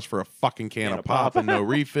 $3 for a fucking can of pop and no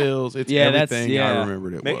refills. It's Yeah, that's- everything yeah. I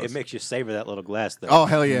remembered it was. It makes you savor that little glass though. Oh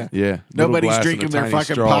hell yeah! Yeah. Little Nobody's glass and a drinking their tiny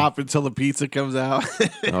fucking straw. pop until the pizza comes out.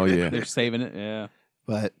 Oh yeah. They're saving it. Yeah.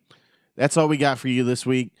 But that's all we got for you this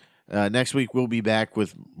week. Next week we'll be back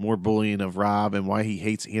with more bullying of Rob and why he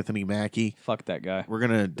hates Anthony Mackie. Fuck that guy. We're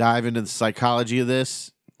gonna dive into the psychology of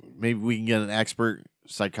this. Maybe we can get an expert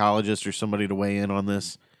psychologist or somebody to weigh in on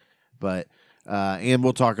this. But and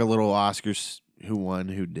we'll talk a little Oscars, who won,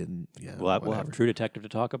 who didn't. Yeah, We'll have whatever. True Detective to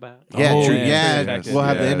talk about. Yeah, Oh, True, yeah, yeah. True Detective. We'll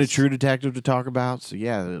have the end of Yes. True Detective to talk about. So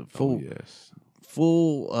yeah, the full Oh, yes.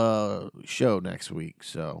 full show next week.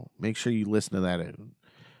 So make sure you listen to that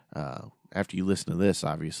after you listen to this,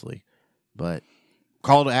 obviously. But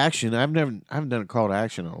call to action. I haven't done a call to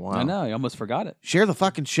action in a while. I know. You almost forgot it. Share the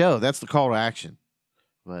fucking show. That's the call to action.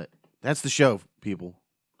 But that's the show, people.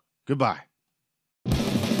 Goodbye.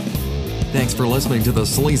 Thanks for listening to the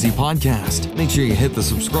Sleazy Podcast. Make sure you hit the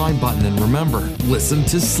subscribe button and remember, listen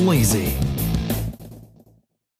to Sleazy.